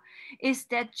 bacteria. It's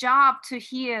their job to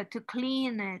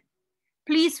clean it.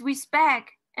 Please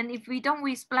respect. And if we don't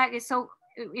respect it,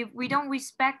 if we don't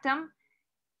respect them,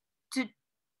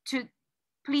 to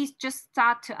please just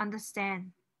start to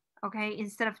understand, okay?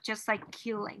 Instead of just like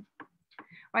killing.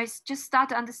 right? Just start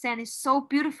to understand it's so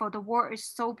beautiful. The world is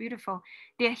so beautiful.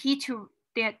 They're here to,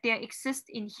 they exist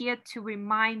in here to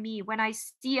remind me. When I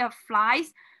see a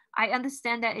flies, I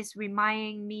understand that it's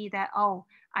reminding me that, oh,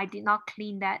 I did not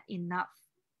clean that enough.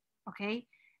 Okay.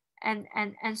 And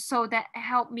so that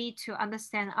helped me to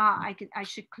understand, I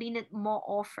should clean it more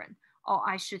often, or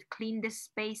I should clean this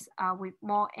space with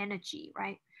more energy,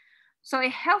 right? So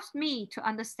it helps me to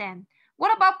understand.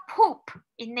 What about poop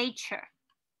in nature,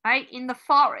 right? In the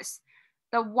forest,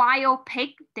 the wild pig,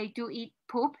 they do eat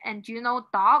poop. And you know,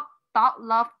 dog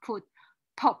love poop.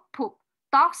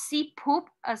 Dogs see poop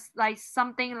as like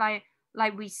something like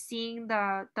we seeing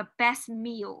the best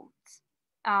meals,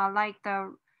 like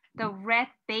the red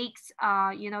bakes,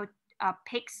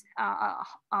 pigs,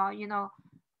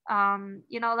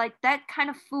 like that kind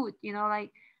of food,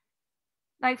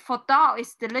 like for dog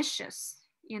it's delicious.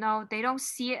 They don't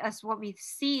see it as what we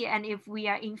see, and if we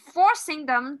are enforcing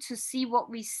them to see what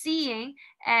we're seeing,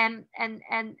 and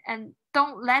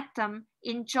don't let them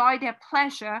enjoy their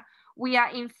pleasure, we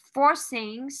are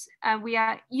enforcing, and we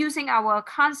are using our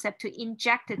concept to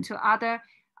inject it to other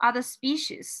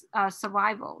species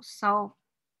survival. So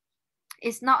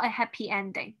it's not a happy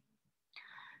ending.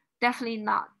 Definitely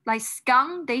not. Like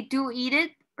skunk, they do eat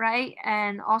it, right?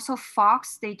 And also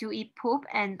fox, they do eat poop,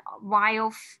 and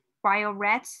wild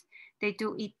rats, they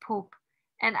do eat poop.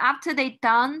 And after they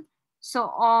done, so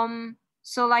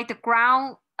like the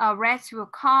ground rats will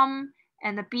come,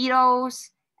 and the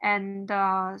beetles and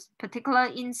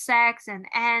particular insects and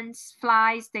ants,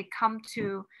 flies, they come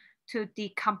to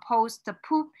decompose the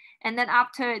poop. And then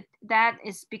after that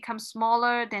it's become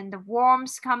smaller, then the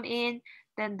worms come in,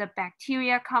 then the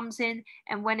bacteria comes in,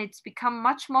 and when it's become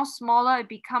much more smaller, it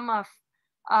become a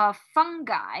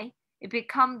fungi. It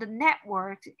become the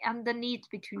network underneath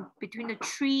between the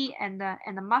tree and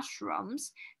the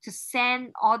mushrooms, to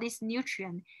send all this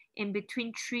nutrient in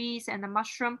between trees and the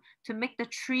mushroom to make the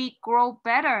tree grow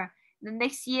better. The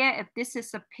next year, if this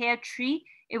is a pear tree,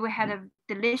 it will have a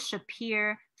delicious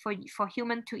pear for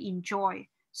human to enjoy.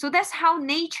 So that's how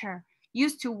nature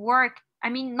used to work. I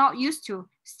mean, not used to,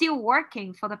 still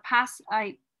working for the past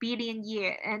billion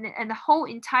years. And the whole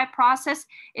entire process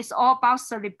is all about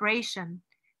celebration.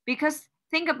 Because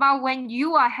think about when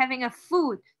you are having a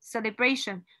food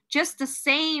celebration, just the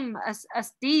same as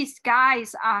these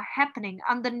guys are happening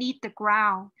underneath the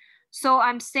ground. So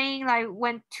I'm saying, like,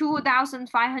 when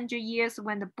 2,500 years,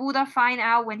 when the Buddha find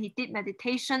out, when he did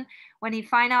meditation, when he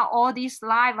find out all these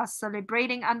lives are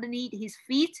celebrating underneath his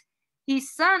feet,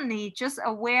 he's suddenly just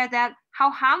aware that how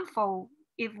harmful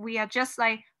if we are just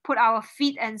like put our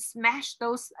feet and smash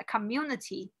those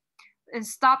community and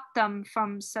stop them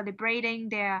from celebrating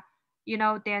their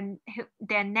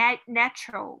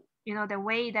natural, the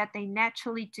way that they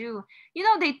naturally do.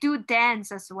 They do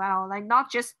dance as well, like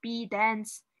not just bee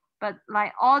dance, but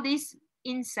like all these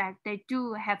insects, they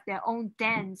do have their own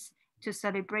dance to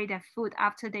celebrate their food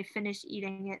after they finish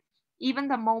eating it. Even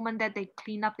the moment that they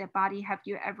clean up their body, have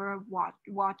you ever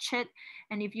watch it?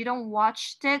 And if you don't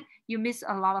watch it, you miss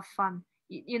a lot of fun.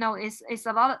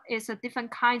 It's a different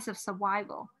kinds of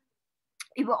survival.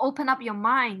 It will open up your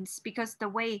minds, because the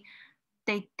way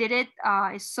they did it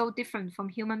is so different from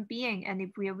human being. And if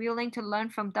we are willing to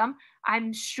learn from them,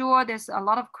 I'm sure there's a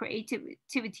lot of creative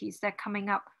activities that are coming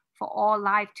up for all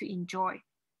life to enjoy.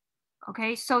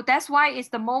 Okay, so that's why it's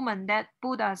the moment that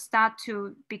Buddha start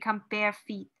to become bare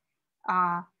feet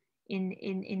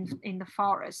in the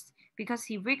forest, because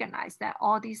he recognized that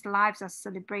all these lives are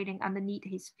celebrating underneath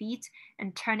his feet,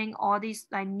 and turning all these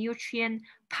like nutrient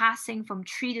passing from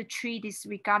tree to tree,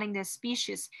 disregarding their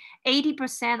species.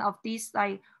 80% of these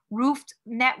like roofed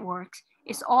networks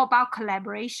is all about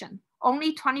collaboration.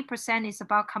 Only 20% is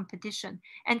about competition,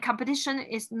 and competition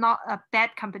is not a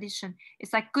bad competition.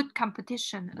 It's like good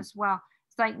competition as well.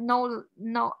 It's like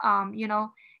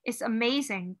it's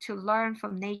amazing to learn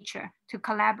from nature, to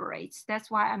collaborate. That's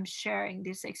why I'm sharing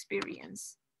this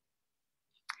experience.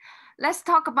 Let's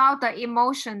talk about the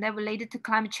emotion that related to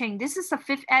climate change. This is the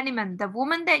fifth element. The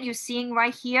woman that you're seeing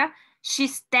right here,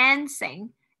 she's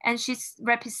dancing and she's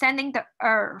representing the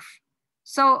earth.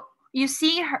 So you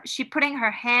see her, she putting her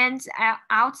hands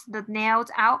out, the nails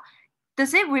out.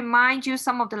 Does it remind you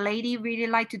some of the lady really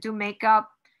like to do makeup,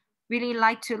 really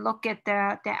like to look at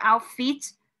their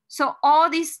outfits? So all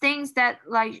these things that,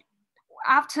 like,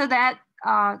 after that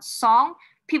song,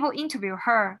 people interview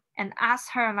her and ask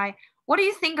her, like, what do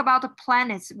you think about the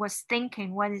planet was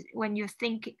thinking when you're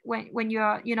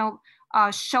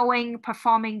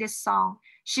performing this song?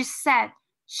 She said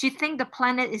she think the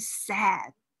planet is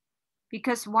sad.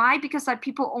 Because why? Because like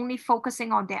people only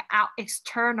focusing on their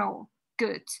external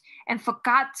good, and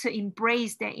forgot to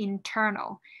embrace their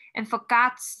internal, and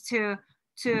forgot to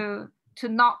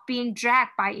not being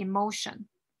dragged by emotion.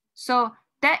 So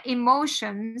that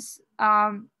emotions,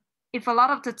 if a lot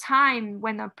of the time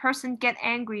when a person get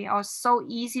angry, or so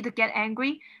easy to get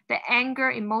angry, the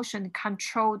anger emotion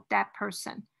controlled that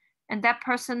person, and that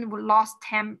person would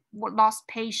lost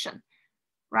patience,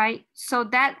 right? So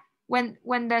that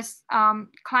when there's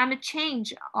climate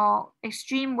change or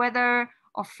extreme weather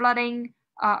or flooding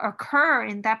occur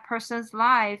in that person's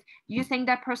life, you think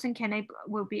that person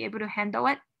will be able to handle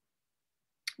it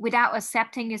without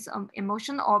accepting his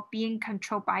emotion or being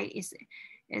controlled by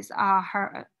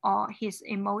her or his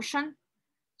emotion?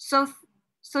 So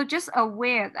just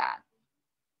aware that,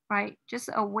 right? Just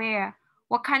aware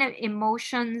what kind of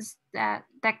emotions that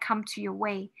come to your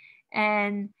way,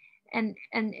 and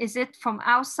is it from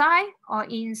outside or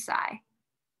inside?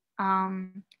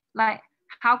 Like,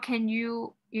 how can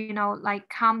you like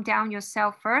calm down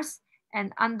yourself first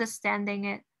and understanding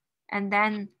it, and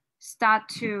then start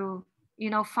to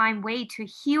find way to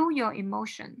heal your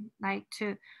emotion, like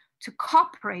to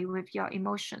cooperate with your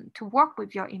emotion, to work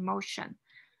with your emotion,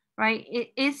 right?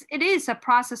 It is a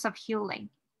process of healing.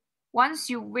 Once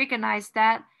you recognize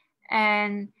that,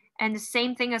 and the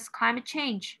same thing as climate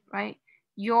change, right?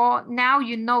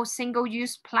 Now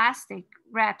single-use plastic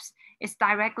wraps is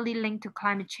directly linked to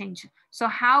climate change. So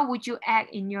how would you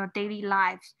act in your daily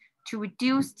lives to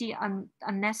reduce the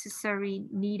unnecessary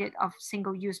needed of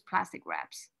single-use plastic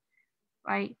wraps,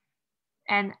 right?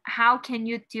 And how can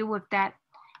you deal with that?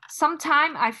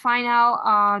 Sometimes I find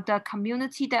out the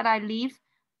community that I live,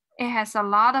 it has a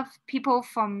lot of people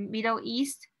from Middle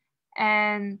East,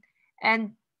 and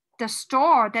the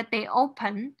store that they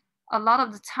open a lot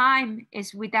of the time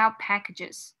is without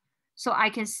packages. So I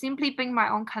can simply bring my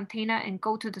own container and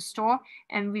go to the store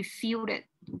and refill it.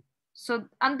 So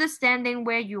understanding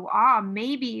where you are,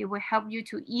 maybe it will help you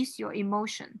to ease your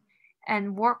emotion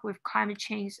and work with climate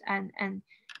change, and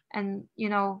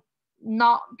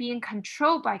not being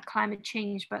controlled by climate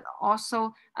change, but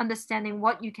also understanding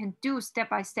what you can do step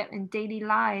by step in daily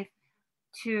life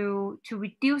to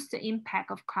reduce the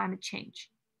impact of climate change.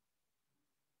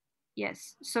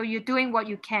 Yes, so you're doing what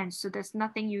you can. So there's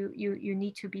nothing you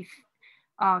need to be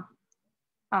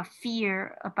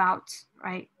fear about,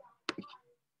 right?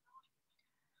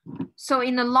 So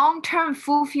in the long-term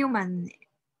fulfillment,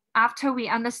 after we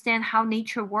understand how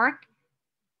nature works,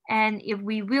 and if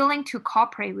we're willing to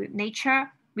cooperate with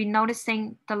nature, we're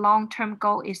noticing the long-term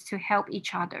goal is to help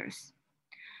each others.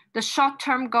 The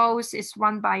short-term goals is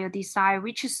run by your desire,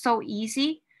 which is so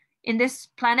easy. In this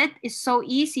planet, it's so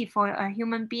easy for a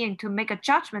human being to make a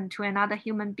judgment to another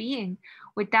human being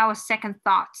without a second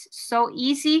thought. So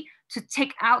easy to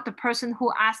take out the person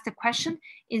who asked the question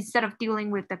instead of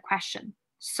dealing with the question.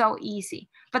 So easy.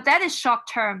 But that is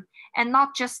short-term. And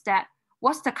not just that.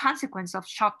 What's the consequence of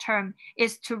short-term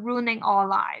is to ruining our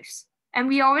lives. And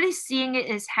we're already seeing it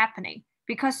is happening,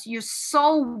 because you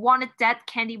so wanted that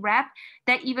candy wrap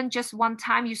that even just one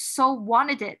time you so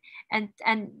wanted it.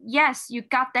 And yes, you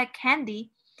got that candy,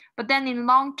 but then in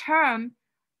long term,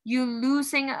 you're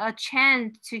losing a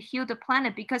chance to heal the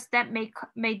planet, because that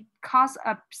may cause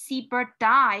a seabird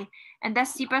die, and that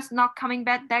seabird's not coming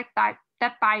back. That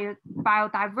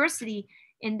biodiversity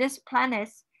in this planet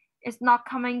is not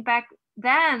coming back.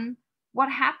 Then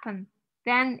what happened?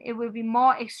 Then it will be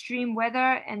more extreme weather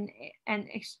and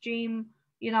extreme,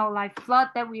 like flood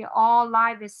that we all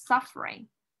life is suffering.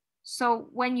 So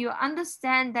when you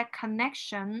understand that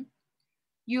connection,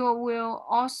 you will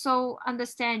also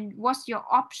understand what's your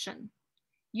option.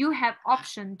 You have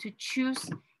option to choose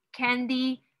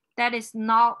candy that is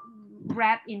not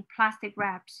wrapped in plastic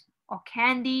wraps, or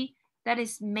candy that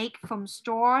is made from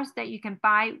stores that you can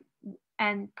buy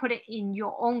and put it in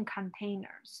your own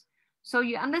containers. So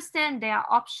you understand there are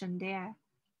options there,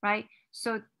 right?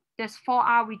 So there's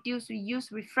 4R, reduce,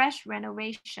 reuse, refresh,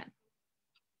 renovation.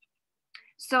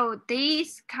 So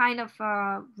these kind of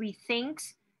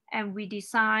rethinks and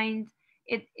redesign,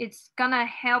 it's gonna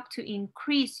help to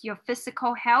increase your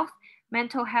physical health,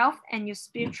 mental health, and your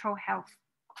spiritual health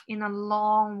in a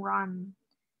long run.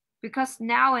 Because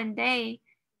now and then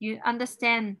you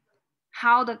understand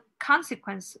how the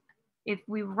consequence if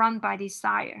we run by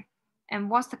desire, and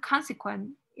what's the consequence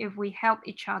if we help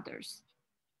each others.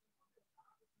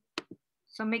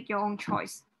 So make your own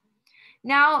choice.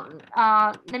 Now,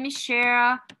 let me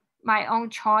share my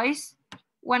own choice.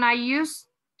 When I use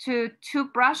to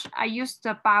toothbrush, I use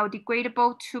the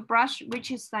biodegradable toothbrush,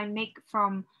 which is I make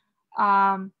from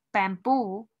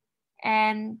bamboo,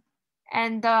 and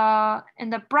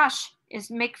the brush is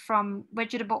made from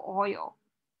vegetable oil.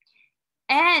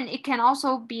 And it can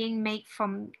also be made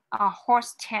from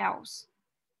horse tails.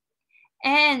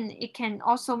 And it can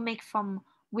also make from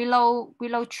willow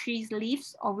tree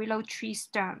leaves or willow tree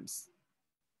stems.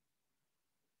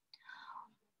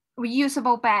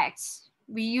 Reusable bags,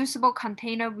 reusable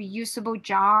container, reusable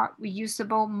jar,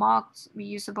 reusable mugs,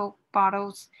 reusable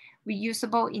bottles,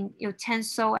 reusable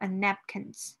utensil and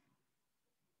napkins.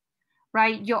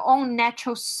 Right? Your own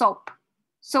natural soap.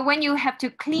 So when you have to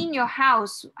clean your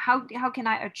house, how can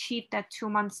I achieve that 2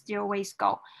 months zero waste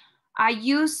goal? I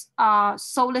use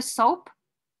solid soap,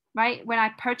 right? When I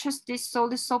purchase this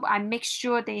solid soap, I make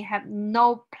sure they have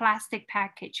no plastic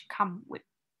package come with.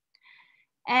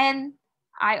 And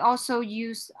I also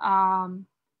use,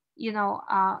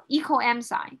 eco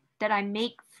enzyme that I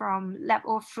make from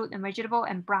leftover fruit and vegetable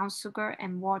and brown sugar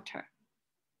and water.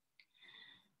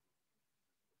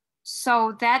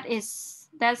 So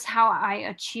that's how I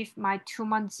achieve my 2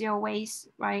 month zero waste,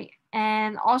 right?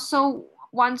 And also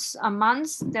once a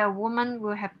month, the woman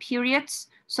will have periods.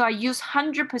 So I use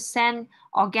 100%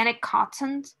 organic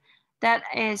cotton. That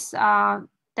is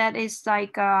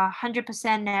like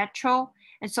 100% natural.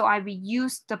 And so I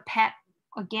reuse the pad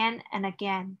again and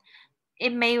again.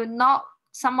 It may not,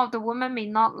 some of the women may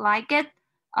not like it,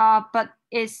 but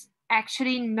it's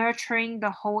actually nurturing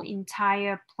the whole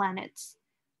entire planet.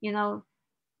 You know,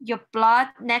 your blood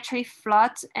naturally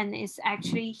floods and is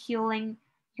actually healing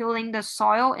the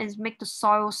soil and make the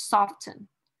soil soften.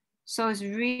 So it's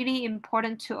really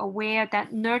important to aware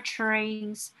that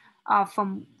nurturing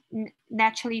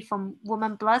naturally from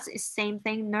woman blood is same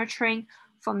thing, nurturing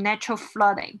from natural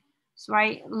flooding. So,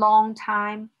 right, long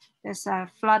time, there's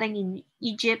flooding in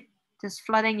Egypt, there's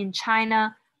flooding in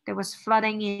China, there was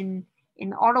flooding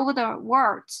in all over the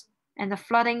world. And the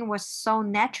flooding was so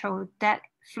natural that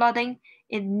flooding,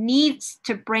 it needs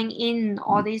to bring in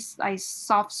all these like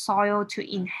soft soil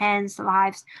to enhance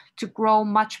lives, to grow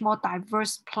much more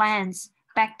diverse plants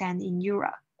back then in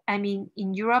Europe. I mean,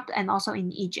 in Europe and also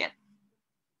in Egypt,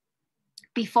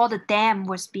 before the dam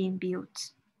was being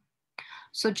built.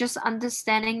 So just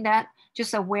understanding that,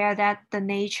 just aware that the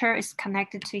nature is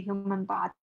connected to human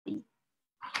body.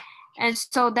 And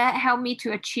so that helped me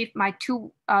to achieve my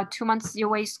 2 months zero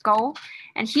waste goal.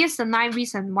 And here's the 9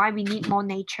 reasons why we need more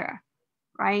nature,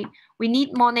 right? We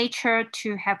need more nature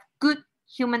to have good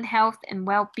human health and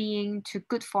well-being, to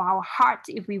good for our heart.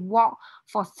 If we walk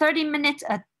for 30 minutes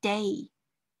a day,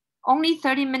 only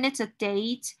 30 minutes a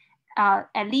day,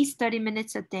 at least 30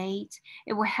 minutes a day,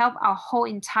 it will help our whole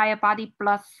entire body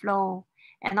blood flow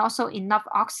and also enough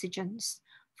oxygens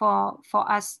for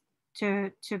us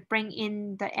to bring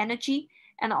in the energy,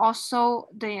 and also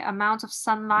the amount of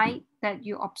sunlight that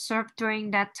you observe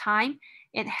during that time.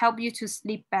 It helps you to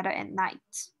sleep better at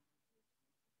night.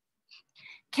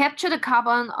 Capture the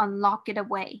carbon and lock it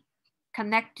away.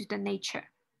 Connect to the nature.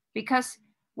 Because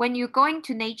when you're going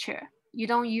to nature, you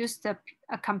don't use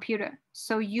a computer.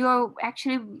 So you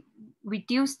actually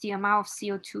reduce the amount of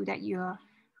CO2 that you're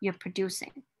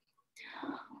producing.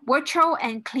 Virtual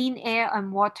and clean air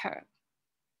and water.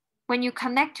 When you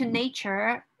connect to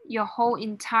nature, your whole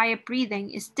entire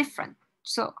breathing is different.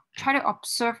 So try to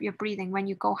observe your breathing when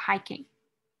you go hiking.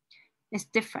 It's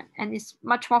different and it's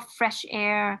much more fresh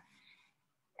air.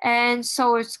 And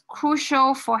so it's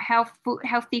crucial for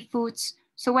healthy foods.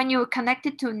 So when you're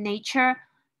connected to nature,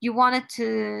 you wanted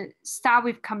to start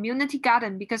with community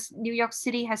garden, because New York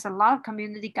City has a lot of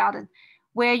community garden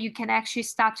where you can actually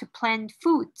start to plant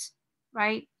foods,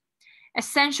 right?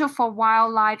 Essential for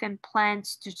wildlife and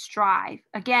plants to thrive.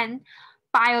 Again,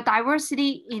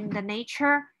 biodiversity in the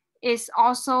nature is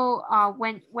also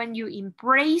when you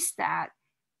embrace that,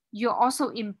 you're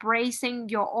also embracing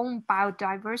your own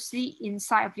biodiversity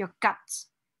inside of your gut.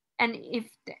 And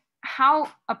how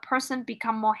a person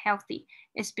become more healthy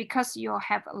is because you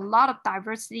have a lot of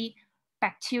diversity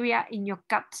bacteria in your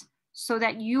gut, so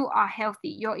that you are healthy.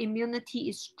 Your immunity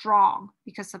is strong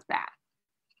because of that.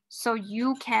 So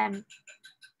you can,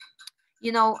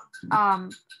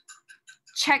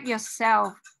 check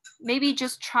yourself. Maybe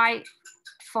just try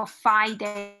for 5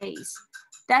 days.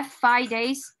 That 5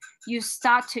 days, you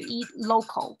start to eat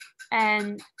local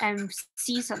and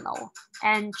seasonal,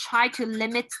 and try to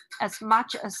limit as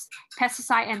much as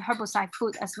pesticide and herbicide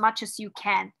food as much as you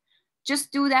can.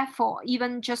 Just do that for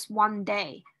even just 1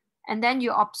 day. And then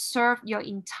you observe your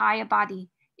entire body.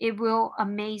 It will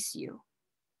amaze you,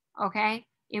 okay?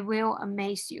 It will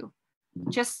amaze you.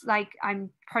 Just like I'm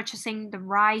purchasing the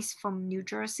rice from New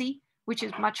Jersey, which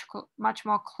is much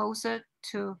more closer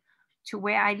to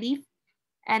where I live.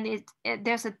 And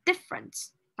there's a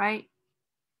difference, right?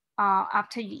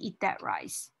 After you eat that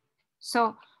rice.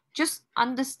 So just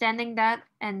understanding that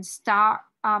and start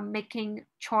making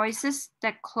choices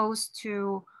that close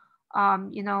to,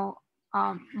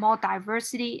 more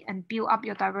diversity and build up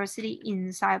your diversity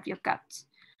inside of your gut.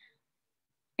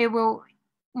 It will,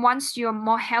 once you're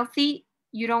more healthy,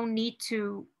 you don't need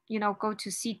to, go to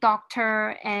see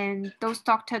doctor, and those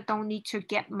doctors don't need to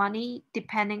get money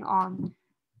depending on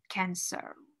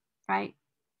cancer, right?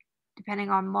 Depending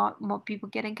on more people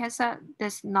getting cancer,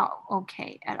 that's not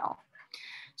okay at all.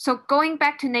 So going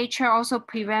back to nature also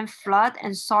prevent flood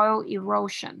and soil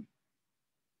erosion,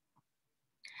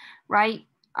 right?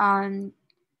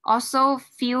 Also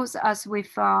fills us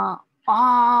with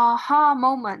aha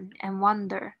moment and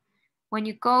wonder. When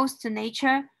you go to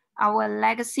nature, our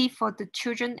legacy for the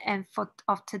children and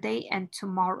of today and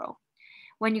tomorrow.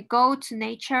 When you go to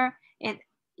nature,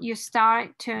 you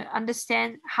start to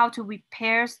understand how to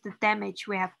repair the damage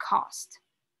we have caused,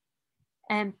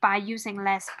 and by using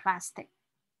less plastic.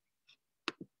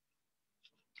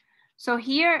 So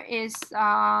here is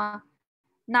 9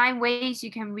 ways you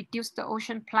can reduce the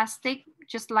ocean plastic.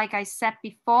 Just like I said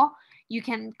before, you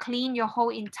can clean your whole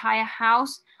entire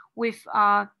house with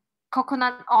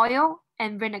coconut oil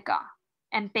and vinegar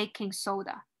and baking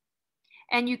soda.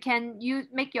 And you can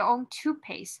make your own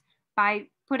toothpaste by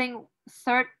putting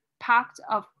 1/3 part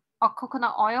of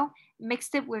coconut oil,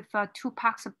 mixed it with 2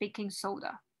 parts of baking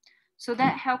soda. So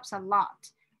that helps a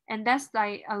lot. And that's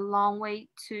like a long way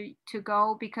to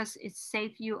go, because it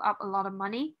saves you up a lot of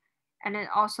money. And it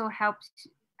also help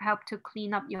to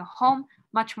clean up your home,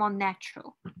 much more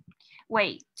natural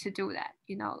way to do that,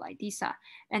 like these are.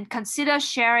 And consider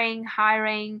sharing,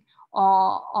 hiring,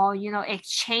 or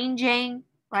exchanging,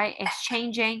 right?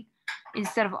 Exchanging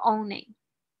instead of owning,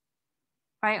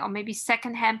 right? Or maybe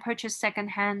purchase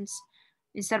secondhands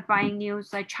instead of buying new.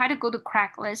 Like try to go to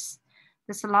Craigslist.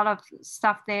 There's a lot of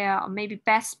stuff there. Or maybe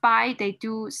Best Buy, they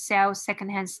do sell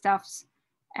secondhand stuffs,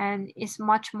 and it's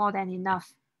much more than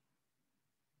enough.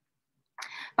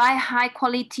 Buy high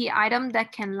quality item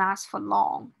that can last for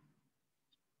long.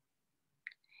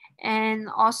 And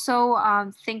also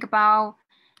think about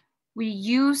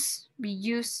reuse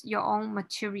your own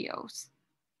materials.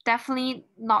 Definitely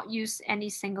not use any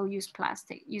single-use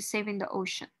plastic. You're saving the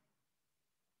ocean.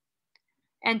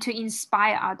 And to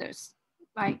inspire others,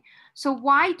 right? So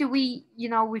why do we,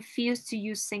 refuse to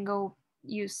use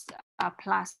single-use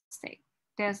plastic?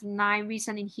 There's 9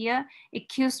 reasons in here. It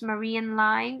kills marine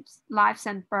lives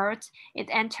and birds. It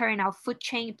enters in our food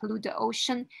chain, pollute the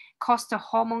ocean, cause the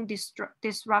hormone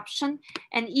disruption,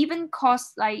 and even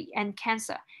cause and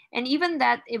cancer. And even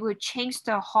that it will change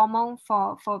the hormone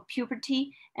for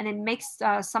puberty, and it makes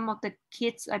some of the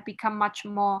kids become much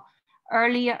more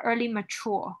early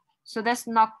mature. So that's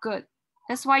not good.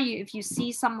 That's why if you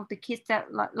see some of the kids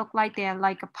that look like they're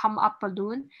like a pump up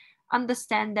balloon,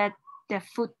 understand that their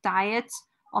food diets,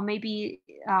 or maybe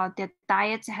their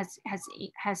diet has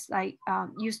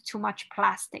used too much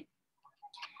plastic.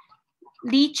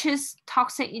 Leaches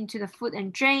toxic into the food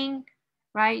and drink,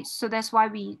 right? So that's why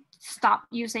we stop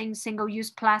using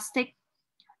single-use plastic.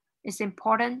 It's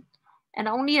important. And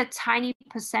only a tiny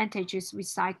percentage is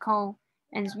recycled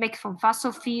and is made from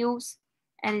fossil fuels.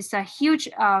 And it's a huge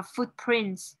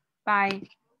footprint by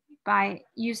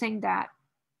using that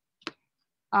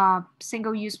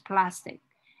single-use plastic.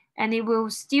 And it will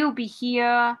still be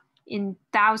here in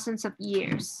thousands of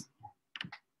years.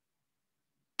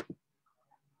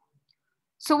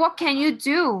 So what can you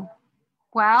do?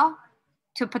 Well,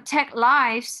 to protect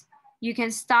lives, you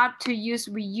can start to use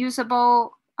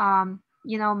reusable,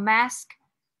 mask.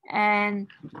 And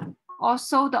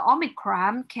also the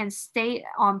Omicron can stay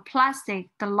on plastic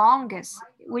the longest,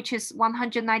 which is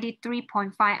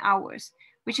 193.5 hours,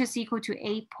 which is equal to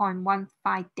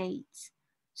 8.15 days.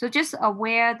 So just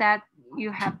aware that you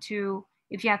have to,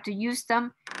 if you have to use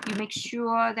them, you make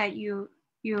sure that you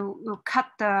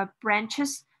cut the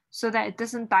branches so that it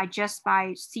doesn't digest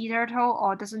by sea turtle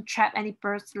or doesn't trap any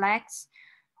bird's legs.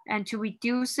 And to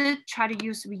reduce it, try to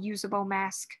use reusable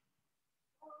mask.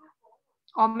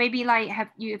 Or maybe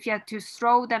if you have to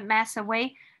throw that mask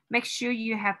away, make sure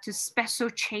you have to special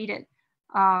shade it,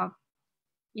 the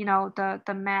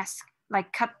mask,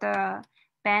 like cut the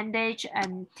bandage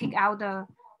and take out the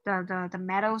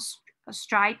metal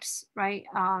stripes, right?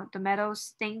 The metal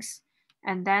things,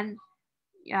 and then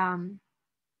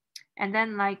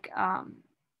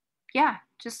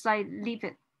just leave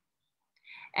it.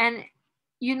 And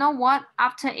you know what?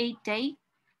 After 8 days,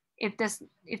 if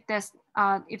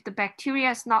the bacteria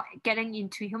is not getting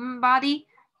into human body,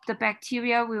 the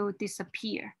bacteria will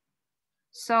disappear.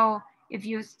 So if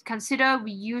you consider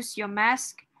reuse your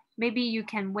mask, maybe you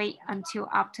can wait until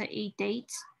after 8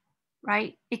 days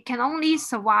right? It can only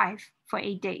survive for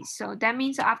 8 days. So that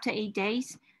means after 8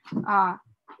 days,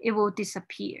 it will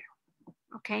disappear,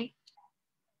 okay?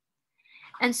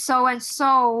 And so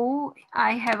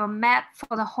I have a map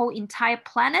for the whole entire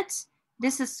planet.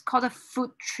 This is called a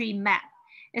fruit tree map.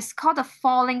 It's called the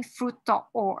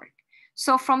fallingfruit.org.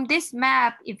 So from this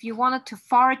map, if you wanted to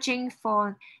foraging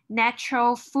for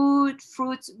natural food,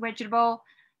 fruits, vegetable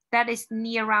that is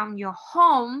near around your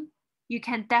home, you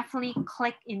can definitely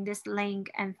click in this link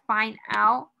and find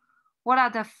out what are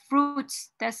the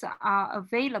fruits that are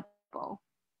available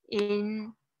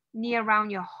in near around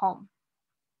your home,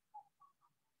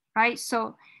 right?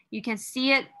 So you can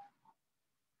see it,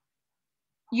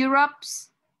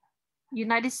 Europe's,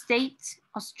 United States,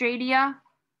 Australia,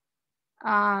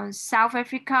 South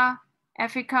Africa,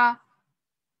 Africa.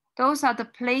 Those are the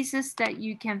places that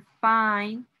you can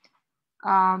find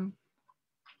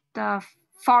the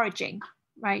foraging,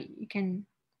 right? You can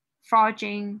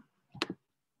foraging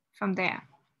from there.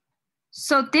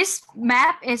 So this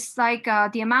map is like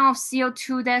the amount of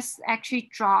CO2 that's actually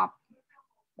dropped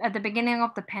at the beginning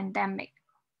of the pandemic.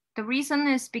 The reason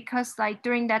is because like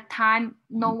during that time,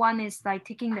 no one is like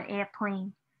taking the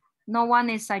airplane. No one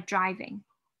is like driving.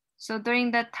 So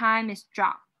during that time it's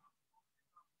dropped.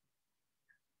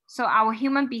 So our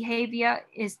human behavior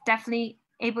is definitely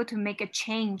able to make a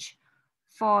change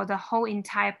for the whole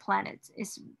entire planet.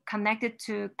 It's connected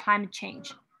to climate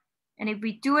change. And if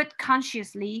we do it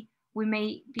consciously, we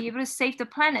may be able to save the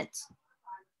planet.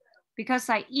 Because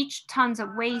like each tons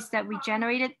of waste that we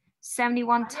generated,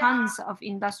 71 tons of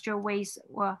industrial waste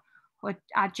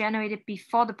are generated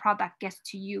before the product gets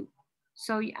to you.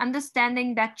 So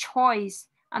understanding that choice,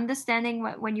 understanding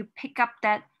when you pick up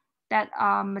that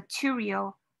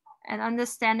material, and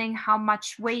understanding how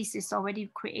much waste is already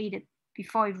created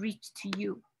before it reached to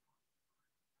you.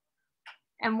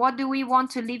 And what do we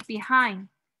want to leave behind?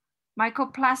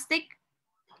 Microplastic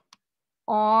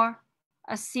or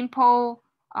a simple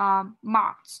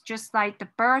marks, just like the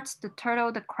birds, the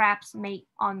turtle, the crabs made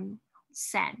on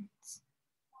sands,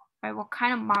 right? What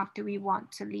kind of mark do we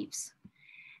want to leave?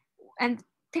 And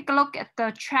take a look at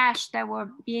the trash that were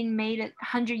being made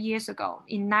 100 years ago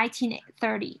in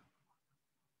 1930.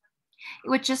 It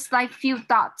was just like few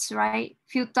dots, right?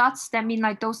 Few dots, that mean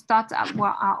like those dots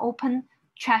are open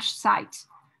trash sites.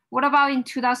 What about in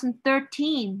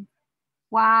 2013?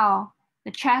 Wow,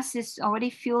 the trash is already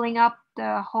filling up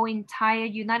the whole entire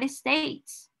United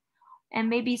States and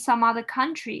maybe some other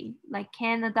country like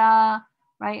Canada,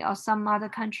 right? Or some other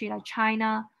country like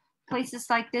China. Places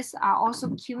like this are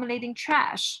also accumulating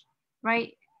trash,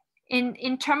 right?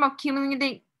 In terms of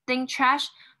accumulating trash,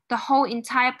 the whole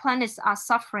entire planets are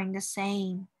suffering the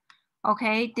same,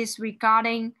 okay?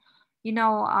 Disregarding, you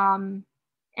know,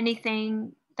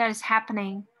 anything that is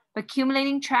happening. But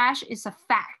accumulating trash is a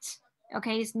fact,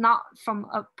 okay? It's not from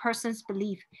a person's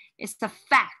belief. It's the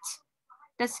fact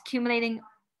that's accumulating.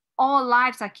 All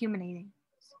lives are accumulating,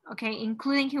 okay?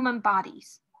 Including human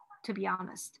bodies, to be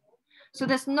honest. So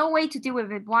there's no way to deal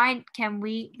with it. Why can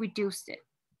we reduce it?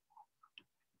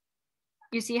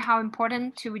 You see how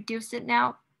important to reduce it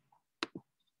now?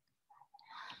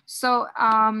 So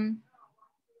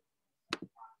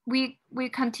we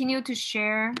continue to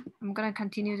share. I'm gonna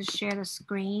continue to share the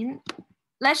screen.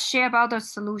 Let's share about the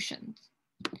solutions.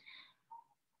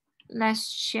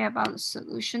 Let's share about the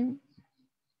solution.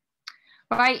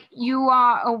 Right, you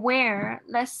are aware.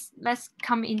 Let's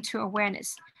come into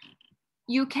awareness.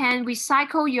 You can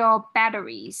recycle your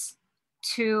batteries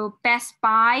to Best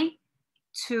Buy,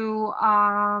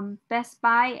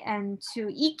 and to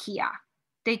IKEA.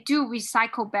 They do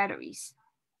recycle batteries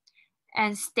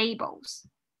and Stables.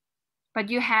 But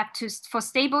you have to, for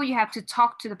Stable, you have to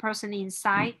talk to the person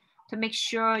inside to make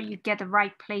sure you get the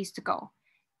right place to go.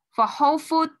 For Whole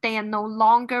Food, they are no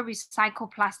longer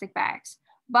recycle plastic bags,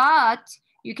 but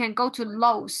you can go to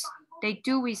Lowe's. They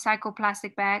do recycle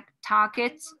plastic bag.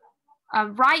 Target,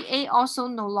 Rite Aid also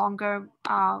no longer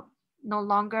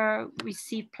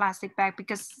receive plastic bag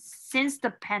because since the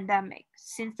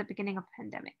beginning of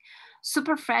pandemic,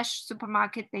 Super Fresh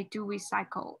supermarket, they do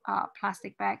recycle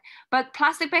plastic bag, but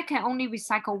plastic bag can only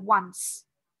recycle once.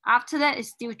 After that, it's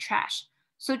still trash.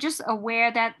 So just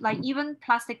aware that like even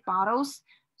plastic bottles,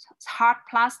 hard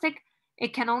plastic,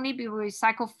 it can only be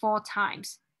recycled 4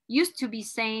 times. Used to be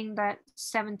saying that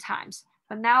 7 times,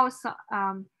 but now it's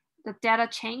the data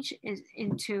change is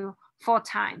into 4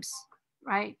 times,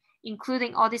 right?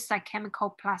 Including all these like chemical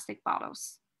plastic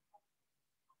bottles.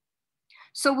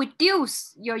 So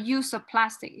reduce your use of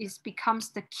plastic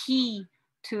becomes the key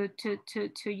to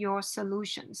your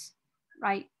solutions,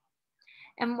 right?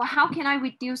 And how can I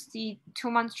reduce the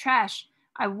 2 month trash?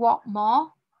 I walk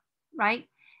more, right?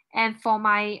 And for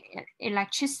my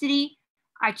electricity,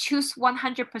 I choose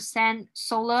 100%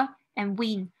 solar and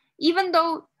wind. Even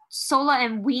though solar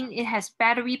and wind, it has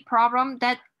battery problem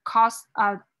that cause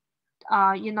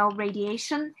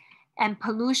radiation and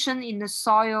pollution in the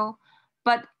soil,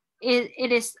 but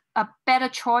it is a better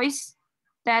choice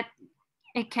that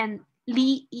it can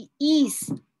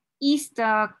ease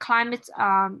the climate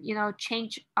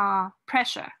change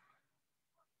pressure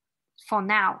for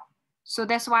now. So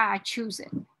that's why I choose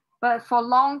it. But for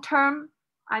long term,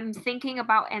 I'm thinking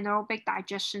about anaerobic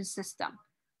digestion system,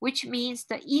 which means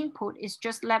the input is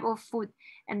just level food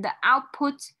and the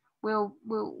output will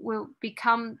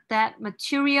become that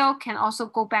material can also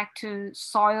go back to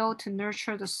soil to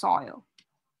nurture the soil.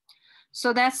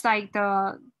 So that's like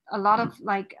a lot of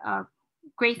like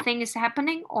great thing is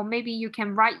happening. Or maybe you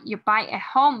can ride your bike at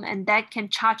home and that can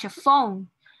charge your phone,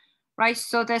 right?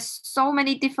 So there's so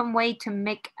many different ways to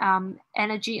make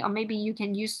energy, or maybe you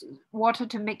can use water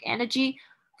to make energy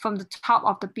from the top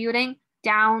of the building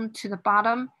down to the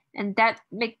bottom, and that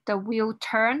make the wheel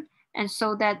turn. And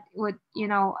so that would,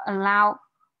 allow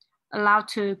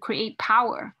to create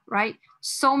power, right?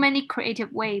 So many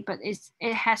creative ways, but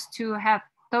it has to have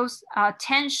those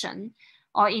tension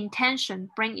or intention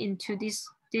bring into this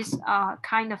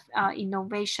kind of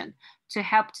innovation to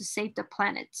help to save the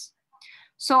planet.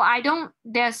 So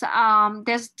there's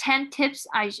 10 tips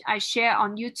I share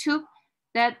on YouTube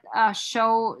that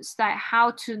shows that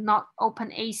how to not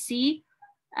open AC,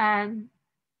 and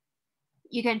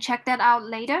you can check that out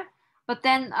later. But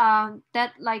then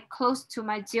that like close to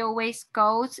my zero waste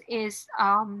goals is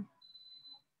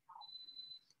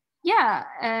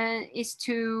is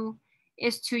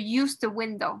to use the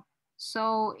window.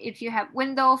 So if you have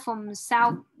window from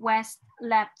southwest,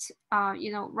 left,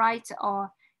 right,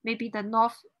 or maybe the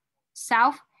north,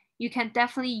 south, you can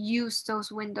definitely use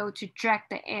those windows to drag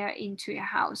the air into your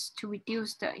house to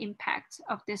reduce the impact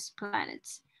of this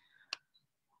planet.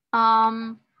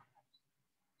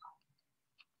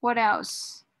 What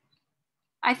else?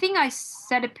 I think I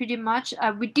said it pretty much.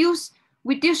 Reduce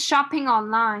shopping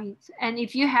online, and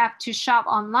if you have to shop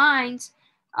online,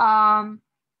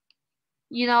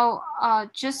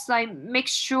 just like make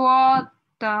sure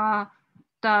the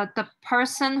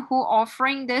person who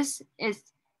offering this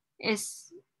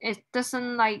it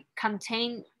doesn't like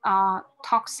contain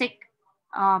toxic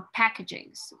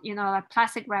packagings, like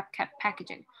plastic wrap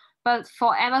packaging. But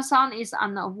for Amazon, it's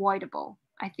unavoidable.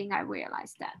 I think I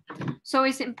realized that. So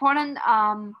it's important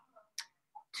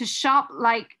to shop.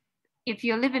 Like if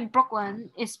you live in Brooklyn,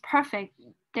 it's perfect.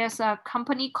 There's a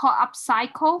company called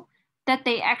Upcycle that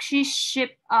they actually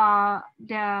ship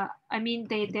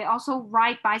they also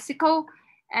ride bicycle,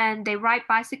 and they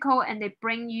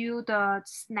bring you the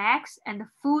snacks and the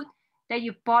food that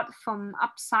you bought from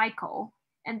Upcycle.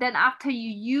 And then after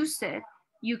you use it,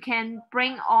 you can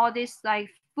bring all this like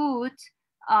food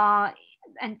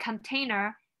and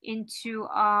container into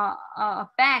a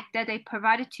bag that they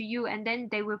provided to you, and then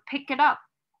they will pick it up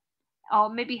or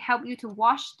maybe help you to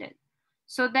wash it.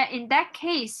 So that in that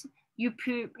case, you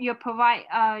create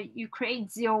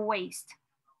zero waste.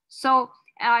 So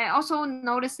I also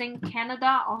noticing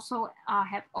Canada also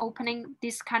have opening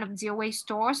this kind of zero waste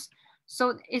stores.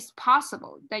 So it's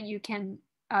possible that you can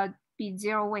be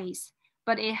zero waste,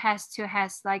 but it has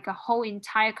like a whole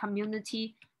entire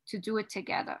community to do it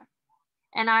together.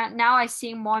 And now I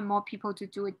see more and more people to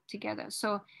do it together.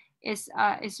 So it's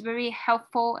very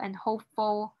helpful and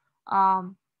hopeful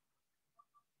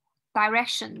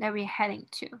direction that we're heading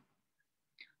to.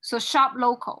 So shop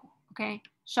local, okay?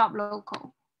 Shop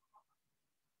local.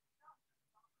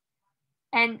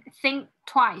 And think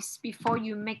twice before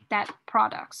you make that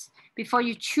products, before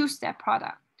you choose that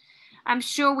product. I'm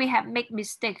sure we have made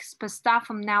mistakes, but start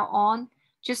from now on,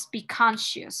 just be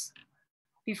conscious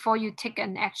before you take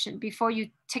an action, before you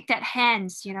take that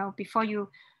hands, before you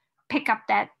pick up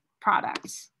that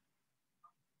products.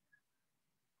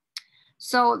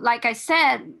 So like I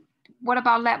said, what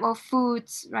about leftover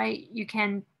foods, right? You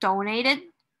can donate it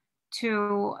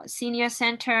to senior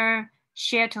center,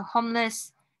 share to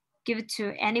homeless, give it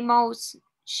to animals,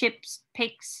 sheep,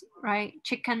 pigs, right?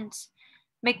 Chickens,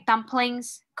 make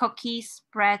dumplings, cookies,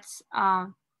 breads,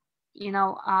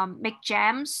 make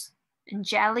jams and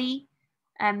jelly,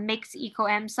 and mix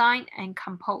eco-enzyme and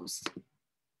compost.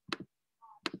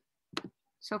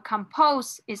 So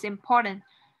compost is important,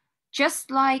 just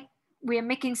like we are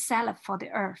making salad for the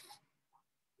earth.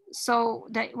 So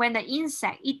that when the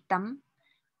insect eat them,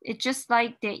 it's just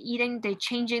like they're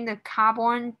changing the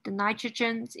carbon, the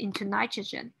nitrogen into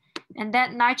nitrogen, and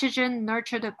that nitrogen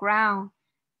nurture the ground,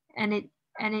 and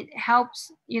and it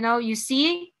helps, you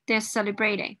see they're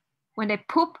celebrating. When they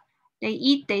poop, they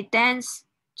eat, they dance,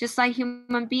 just like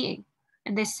human being,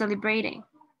 and they're celebrating.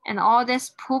 And all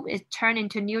this poop is turned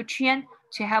into nutrient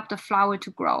to help the flower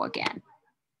to grow again.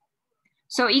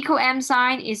 So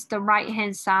ecoenzyme is the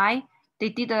right-hand side. They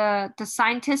did the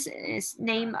scientist is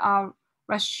named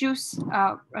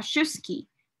Rashewski.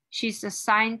 She's a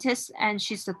scientist and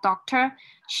she's a doctor.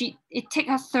 It took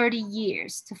her 30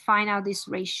 years to find out this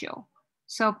ratio.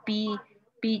 So be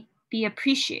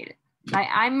appreciated. Like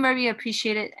I'm very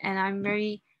appreciated, and I'm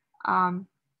very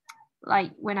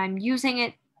like when I'm using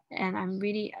it, and I'm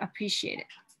really appreciated.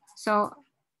 So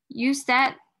use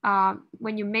that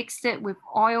when you mix it with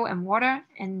oil and water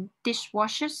and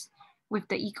dishwashers with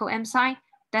the ecoenzyme.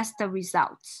 That's the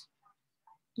results.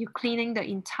 You're cleaning the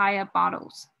entire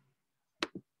bottles.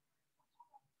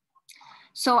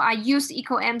 So I use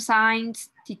ecoenzyme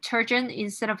detergent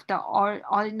instead of the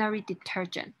ordinary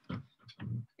detergent.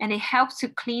 And it helps to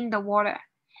clean the water.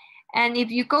 And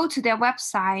if you go to their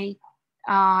website,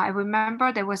 I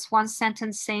remember there was one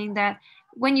sentence saying that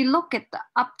when you look at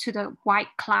up to the white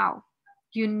cloud,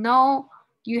 you know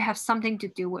you have something to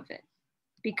do with it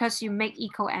because you make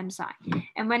ecoenzyme.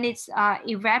 And when it's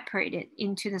evaporated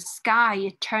into the sky,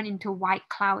 it turns into white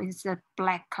cloud instead of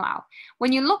black cloud.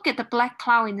 When you look at the black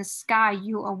cloud in the sky,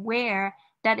 you're aware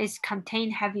that it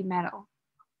contains heavy metal.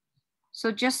 So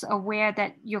just aware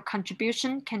that your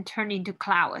contribution can turn into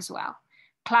cloud as well.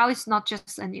 Cloud is not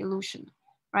just an illusion,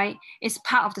 right? It's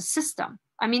part of the system.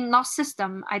 I mean, not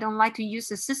system. I don't like to use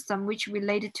the system which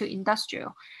related to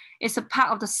industrial. It's a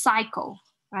part of the cycle,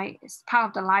 right? It's part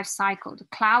of the life cycle. The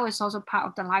cloud is also part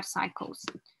of the life cycles.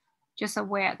 Just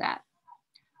aware of that.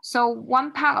 So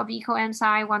 1 part of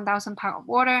ecoenzyme, 1,000 parts of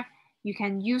water. You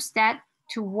can use that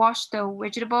to wash the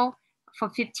vegetable for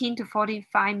 15 to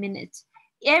 45 minutes.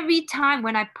 Every time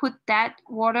when I put that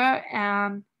water,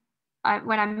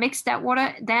 when I mix that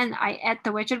water, then I add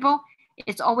the vegetable,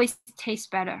 it always tastes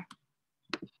better.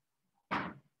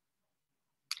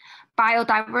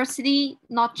 Biodiversity,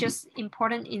 not just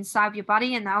important inside your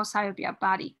body and outside of your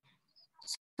body.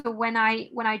 So when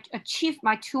I achieve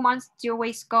my 2 months zero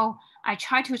waste goal, I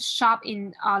try to shop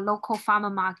in local farmer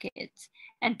markets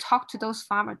and talk to those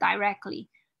farmers directly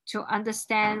to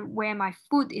understand where my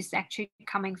food is actually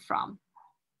coming from.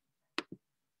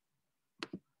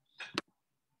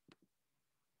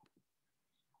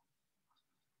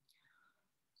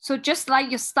 So just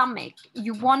like your stomach,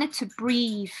 you want it to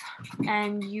breathe,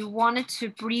 and you want it to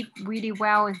breathe really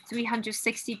well in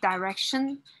 360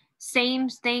 direction. Same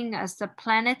thing as the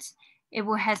planet. It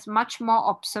will have much more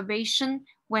observation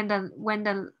when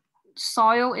the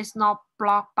soil is not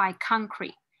blocked by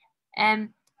concrete. And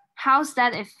how's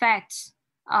that affect?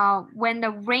 When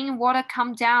the rainwater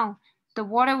come down, the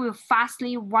water will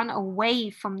fastly run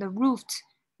away from the root.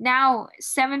 Now,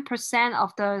 7%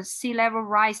 of the sea level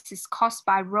rise is caused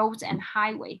by roads and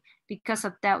highway because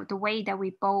of the way that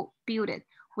we build it,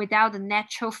 without the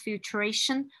natural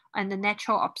filtration and the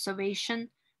natural observation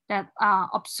that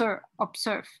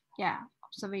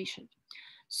observation.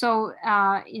 So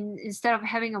instead of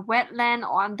having a wetland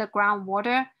or underground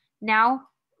water, now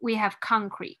we have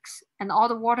concretes, and all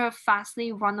the water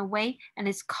fastly run away, and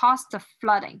it's caused the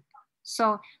flooding.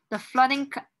 So the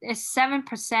flooding is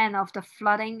 7% of the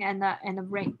flooding and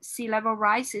the sea level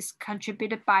rise is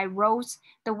contributed by roads,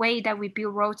 the way that we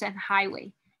build roads and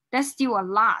highway. That's still a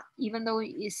lot, even though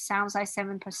it sounds like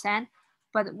 7%,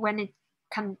 but when it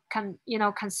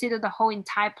consider the whole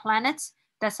entire planet,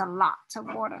 that's a lot of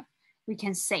water we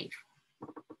can save.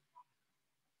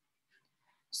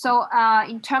 So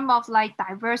in terms of like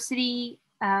diversity,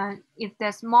 if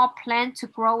there's more plant to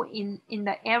grow in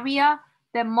the area,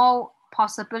 the more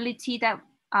possibility that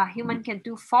human can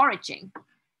do foraging.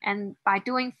 And by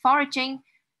doing foraging,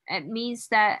 it means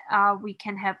that we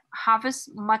can have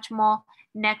harvest much more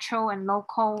natural and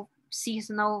local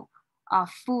seasonal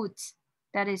foods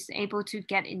that is able to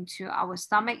get into our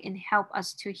stomach and help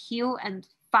us to heal and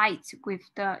fight with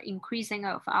the increasing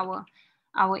of our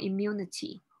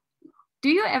immunity. Do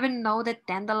you ever know that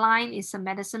dandelion is a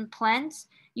medicine plant?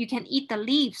 You can eat the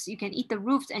leaves, you can eat the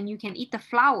roots, and you can eat the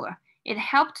flower. It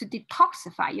helps to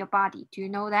detoxify your body. Do you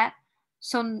know that?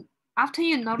 So after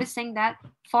you noticing that,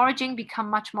 foraging become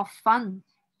much more fun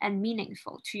and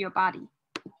meaningful to your body.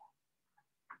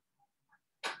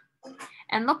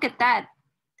 And look at that.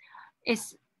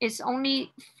 It's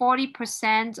only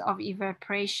 40% of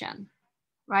evaporation,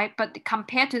 right? But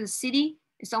compared to the city,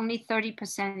 it's only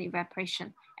 30%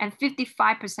 evaporation and 55%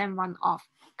 runoff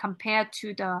compared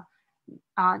to the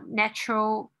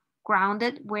natural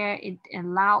grounded, where it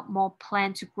allowed more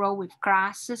plant to grow with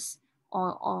grasses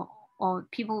or or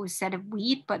people would say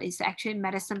weed, but it's actually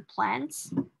medicine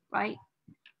plants, right?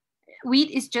 Weed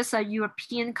is just a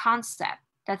European concept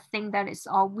that think that it's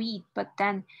all weed, but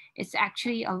then it's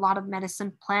actually a lot of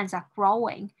medicine plants are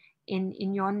growing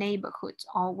in your neighborhood,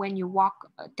 or when you walk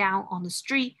down on the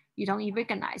street, you don't even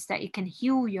recognize that it can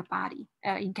heal your body,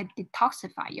 it can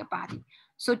detoxify your body.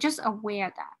 So just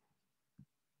aware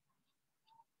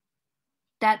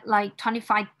that like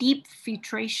 25 deep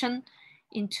filtration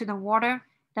into the water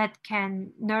that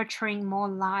can nurturing more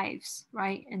lives,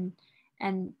 right? And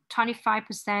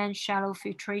 25% shallow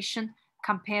filtration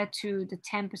compared to the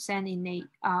 10%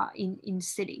 in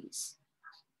cities.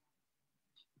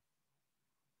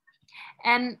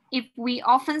 And if we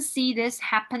often see this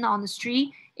happen on the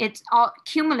street, it's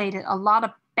accumulated a lot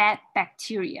of bad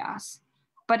bacteria.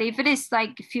 But if it is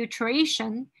like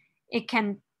filtration, it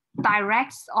can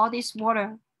direct all this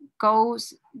water go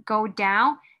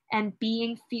down and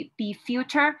be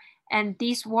filtered, and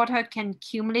this water can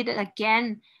accumulate it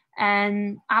again.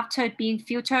 And after being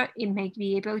filtered, it may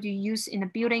be able to use in a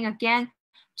building again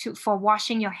for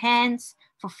washing your hands,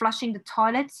 for flushing the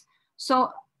toilets.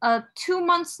 So a 2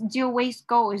 months zero waste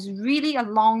goal is really a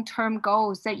long-term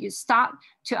goal that you start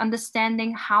to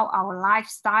understanding how our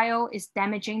lifestyle is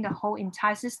damaging the whole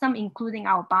entire system, including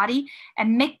our body,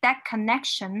 and make that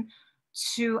connection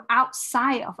to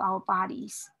outside of our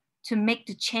bodies to make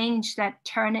the change that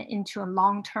turn it into a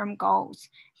long-term goals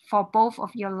for both of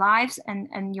your lives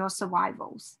and your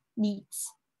survivals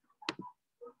needs.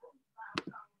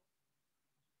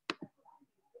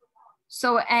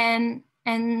 So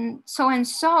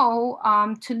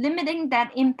to limiting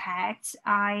that impact,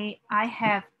 I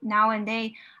have now and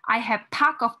then, I have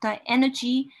part of the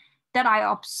energy that I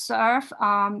observe,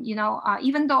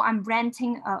 even though I'm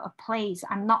renting a place,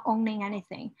 I'm not owning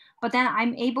anything, but then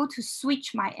I'm able to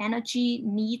switch my energy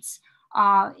needs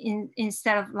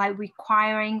instead of like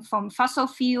requiring from fossil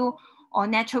fuel or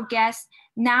natural gas.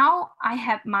 Now I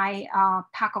have my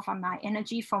part of my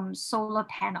energy from solar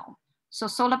panel. So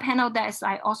solar panel that is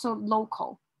like also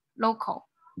local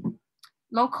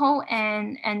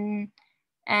and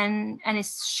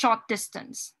it's short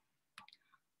distance.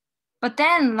 But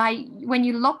then like when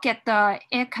you look at the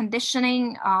air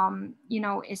conditioning,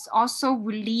 it's also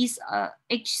release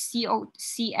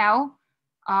HCl.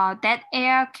 That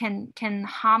air can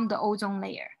harm the ozone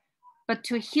layer. But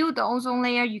to heal the ozone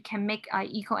layer, you can make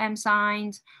eco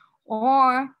enzymes,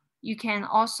 or you can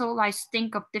also like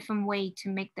think of different way to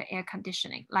make the air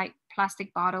conditioning, like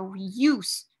plastic bottle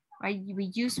reuse, right?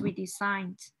 Reuse,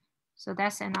 redesign. So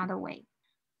that's another way.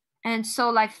 And so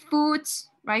like foods,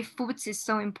 right? Foods is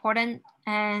so important.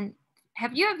 And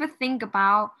have you ever think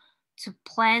about to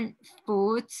plant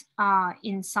foods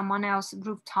in someone else's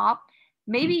rooftop?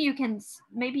 Maybe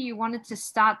you wanted to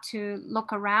start to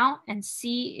look around and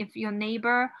see if your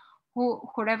neighbor,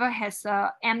 whoever has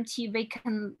empty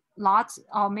vacant lots,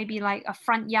 or maybe like a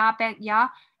front yard, backyard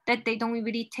that they don't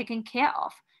really taken care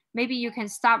of. Maybe you can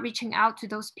start reaching out to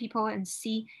those people and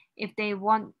see if they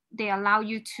allow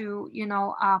you to,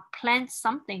 plant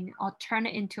something or turn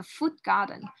it into a food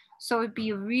garden. So it'd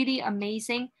be really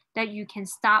amazing that you can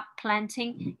start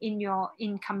planting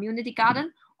in community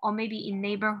garden, or maybe in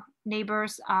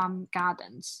neighbors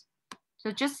gardens.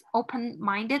 So just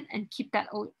open-minded and keep that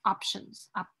options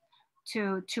up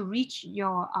to reach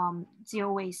your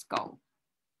zero waste goal.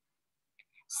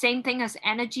 Same thing as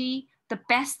energy. The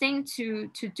best thing to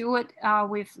do it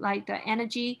with like the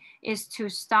energy is to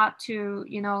start to,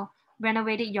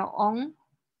 renovate your own,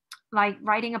 like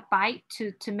riding a bike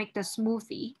to make the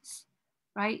smoothies,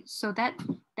 right? So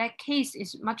that case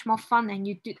is much more fun, and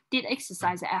you did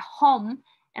exercise at home,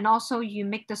 and also you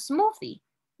make the smoothie.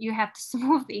 You have the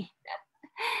smoothie.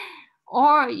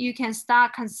 Or you can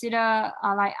start consider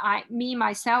like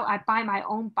myself, I buy my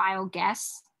own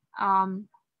biogas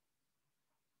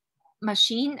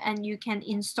machine, and you can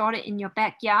install it in your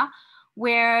backyard,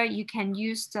 where you can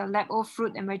use the leftover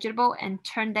fruit and vegetable and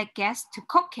turn that gas to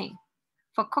cooking.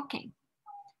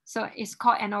 So it's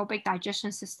called anaerobic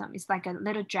digestion system. It's like a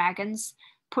little dragons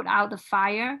put out the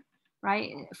fire,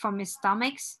 right, from its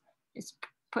stomachs. It's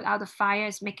put out the fire,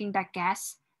 it's making that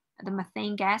gas, the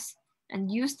methane gas, and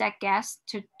use that gas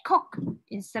to cook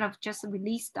instead of just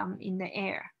release them in the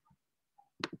air.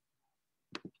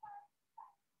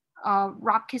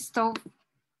 Rocket stove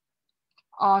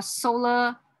or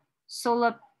solar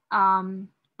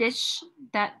dish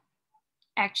that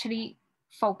actually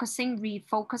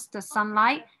refocus the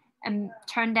sunlight and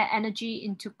turn that energy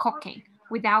into cooking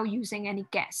without using any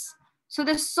gas. So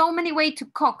there's so many ways to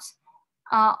cook.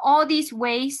 All these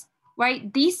ways,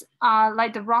 right? These are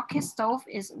like the rocket stove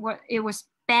is what it was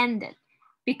banned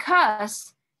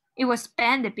because it was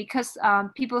banned because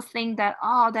people think that,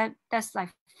 oh, that's like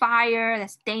fire,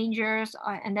 that's dangerous,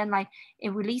 and then like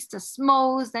it released the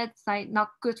smokes, that's like not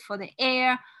good for the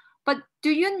air. But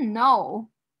do you know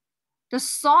the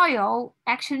soil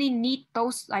actually need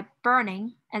those like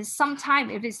burning, and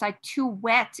sometimes if it's like too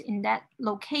wet in that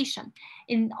location,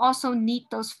 it also need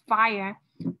those fire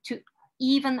to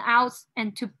even out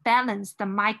and to balance the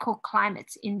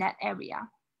microclimates in that area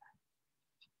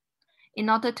in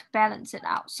order to balance it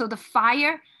out. So the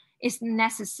fire is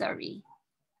necessary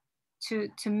to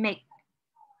make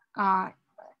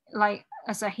like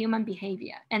as a human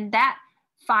behavior. And that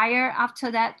fire,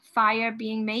 after that fire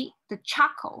being made, the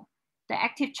charcoal, the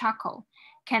active charcoal,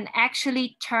 can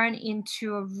actually turn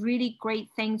into a really great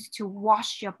things to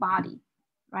wash your body,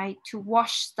 right? To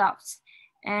wash stuffs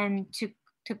and to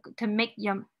make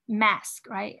your mask,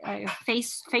 right? Your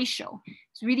facial.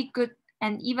 It's really good.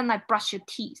 And even like brush your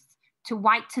teeth, to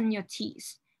whiten your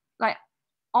teeth. Like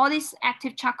all this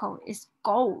active charcoal is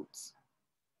gold.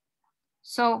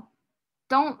 So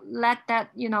don't let that,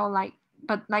 you know, like,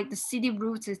 but like the city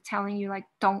roots is telling you like,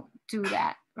 don't do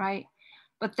that, right?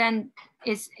 But then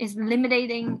it's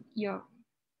limiting your,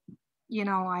 you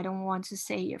know, I don't want to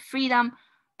say your freedom,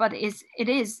 but it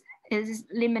is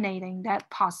eliminating that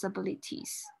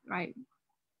possibilities, right?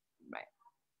 Right.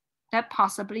 That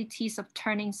possibilities of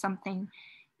turning something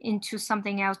into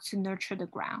something else to nurture the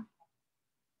ground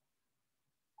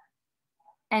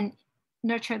and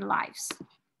nurture lives.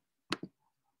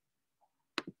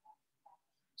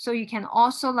 So you can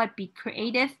also like be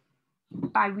creative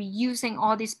by reusing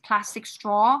all this plastic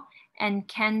straw and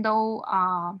candle,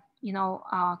 you know,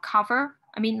 cover.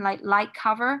 I mean like light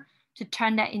cover, to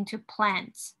turn that into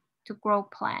plants, to grow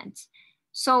plants.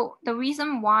 So the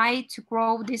reason why to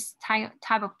grow this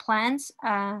type of plants,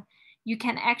 you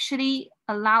can actually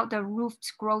allow the root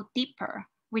to grow deeper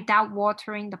without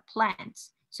watering the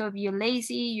plants. So if you're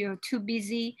lazy, you're too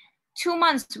busy, 2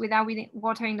 months without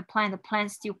watering the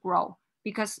plants still grow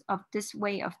because of this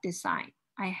way of design.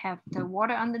 I have the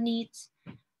water underneath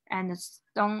and the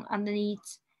stone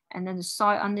underneath and then the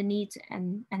soil underneath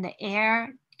and the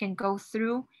air can go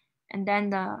through, and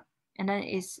then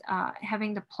it's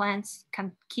having the plants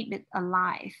can keep it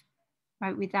alive,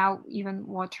 right, without even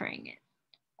watering it.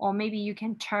 Or maybe you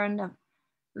can turn the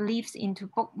leaves into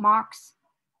bookmarks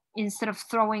instead of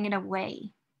throwing it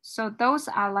away. So those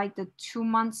are like the 2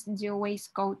 months zero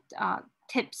waste goal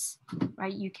tips,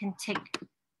 right? You can take.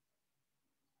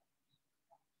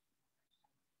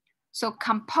 So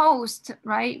compost,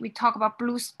 right? We talk about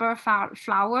blue spur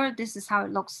flower. This is how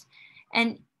it looks.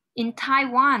 And in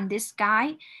Taiwan, this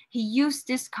guy, he used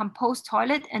this compost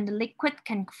toilet and the liquid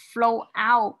can flow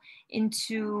out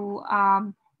into,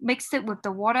 mix it with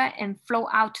the water and flow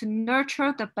out to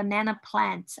nurture the banana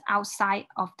plants outside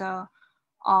of the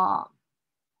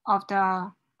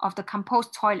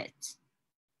compost toilet.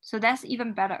 So that's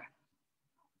even better.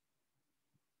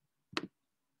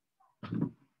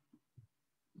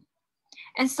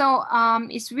 And so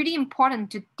it's really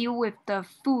important to deal with the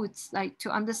foods, like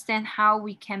to understand how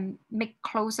we can make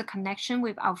closer connection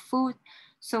with our food.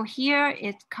 So here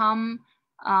it comes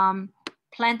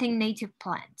planting native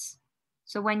plants.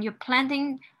 So when you're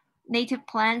planting native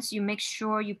plants, you make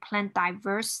sure you plant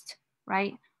diverse,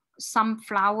 right?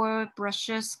 Sunflower,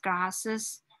 brushes,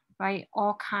 grasses, right?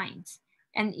 All kinds.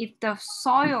 And if the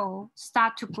soil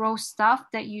start to grow stuff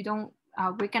that you don't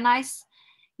recognize,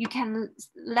 you can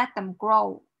let them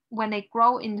grow. When they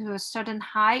grow into a certain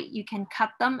height, you can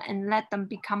cut them and let them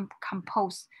become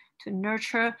compost to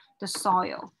nurture the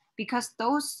soil. Because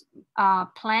those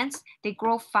plants, they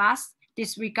grow fast,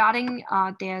 disregarding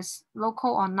their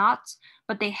local or not,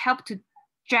 but they help to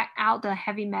drag out the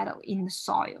heavy metal in the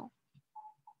soil.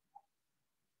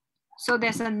 So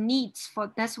there's a need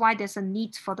for, that's why there's a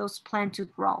need for those plants to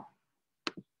grow.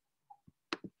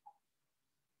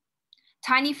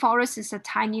 Tiny forest is a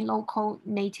tiny local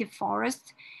native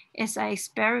forest. It's an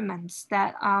experiment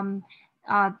that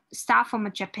start from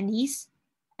a Japanese,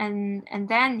 and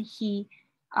then he,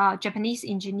 Japanese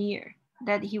engineer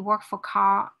that he worked for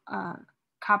car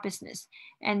business,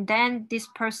 and then this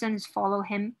person follow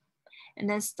him, and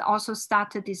then also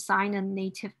start to design a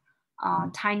native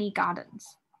tiny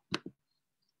gardens.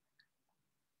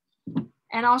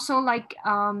 And also like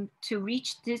to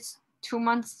reach this 2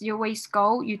 months zero waste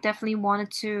goal, you definitely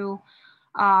wanted to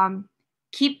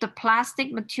keep the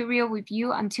plastic material with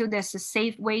you until there's a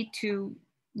safe way to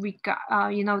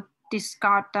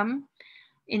discard them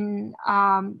in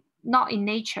not in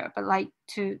nature, but like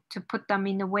to put them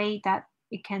in a way that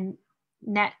it can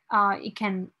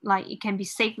be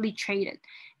safely traded.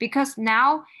 Because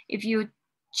now if you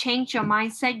change your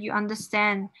mindset, you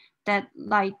understand that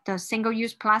like the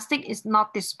single-use plastic is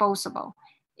not disposable.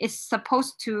 It's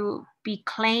supposed to be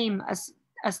claimed as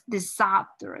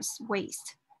disastrous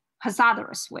waste,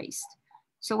 hazardous waste.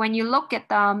 So when you look at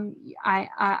them,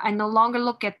 I no longer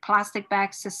look at plastic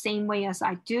bags the same way as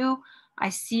I do. I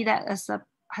see that as a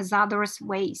hazardous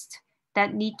waste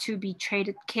that need to be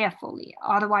treated carefully.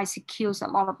 Otherwise, it kills a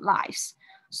lot of lives.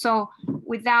 So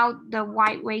without the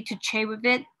right way to trade with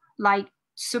it, like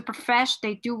Superfresh,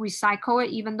 they do recycle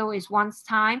it, even though it's once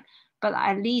time, but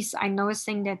at least I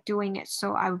noticing they're doing it,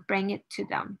 so I would bring it to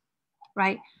them,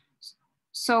 right?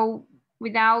 So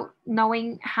without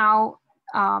knowing how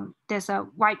there's a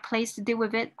right place to deal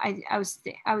with it, I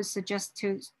would suggest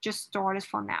to just store it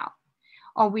for now.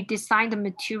 Or we design the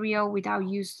material without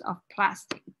use of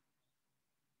plastic,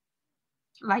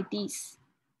 like these.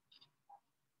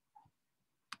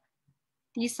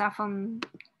 These are from,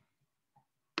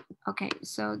 okay,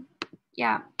 so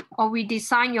yeah, or we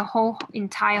design your whole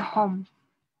entire home.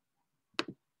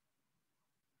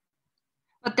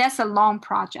 But that's a long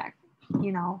project,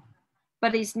 you know,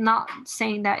 but it's not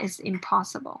saying that it's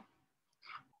impossible.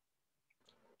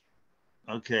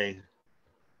 Okay.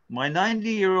 My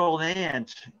 90-year-old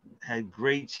aunt had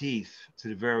great teeth to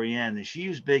the very end, and she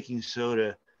used baking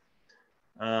soda.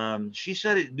 She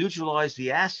said it neutralized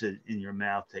the acid in your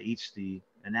mouth that eats the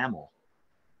enamel,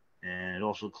 and it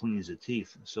also cleans the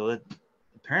teeth. So it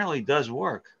apparently does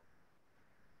work.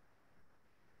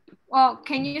 Well,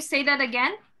 can you say that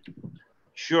again?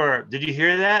 Sure. Did you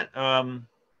hear that?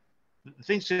 The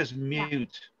thing says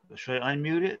mute. Yeah. Should I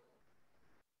unmute it?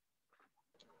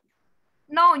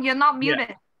 No, you're not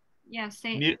muted. Yeah,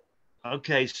 say mute.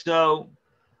 Okay, so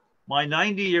my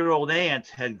 90-year-old aunt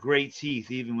had great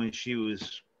teeth even when she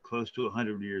was close to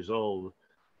 100 years old.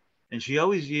 And she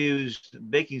always used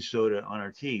baking soda on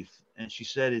her teeth. And she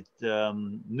said it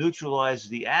neutralizes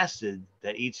the acid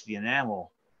that eats the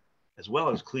enamel, as well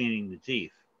as cleaning the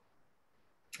teeth.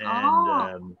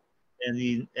 And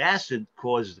the acid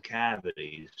causes the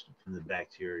cavities from the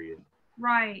bacteria.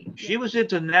 Right. She was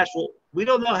into natural. We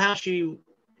don't know how she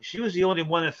was the only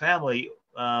one in the family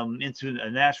into a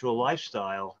natural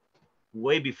lifestyle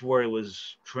way before it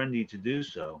was trendy to do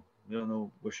so. We don't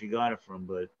know where she got it from,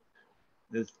 but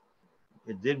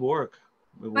it did work.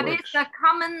 But works. It's a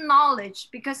common knowledge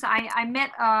because I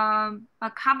met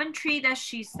a carpentry that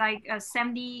she's like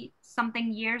 70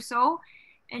 something years old,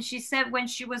 and she said when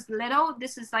she was little,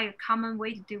 this is like a common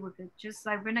way to deal with it, just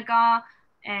like vinegar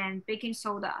and baking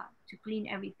soda to clean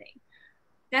everything.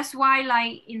 That's why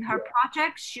like in her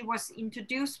project, she was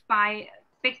introduced by a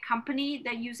big company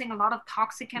that using a lot of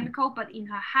toxic chemical, but in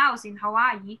her house in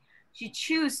Hawaii, she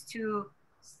chose to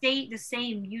stay the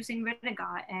same using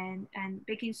vinegar and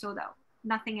baking soda,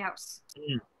 nothing else.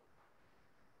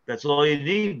 That's all you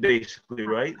need basically,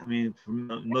 right? I mean, for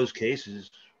most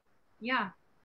cases. Yeah.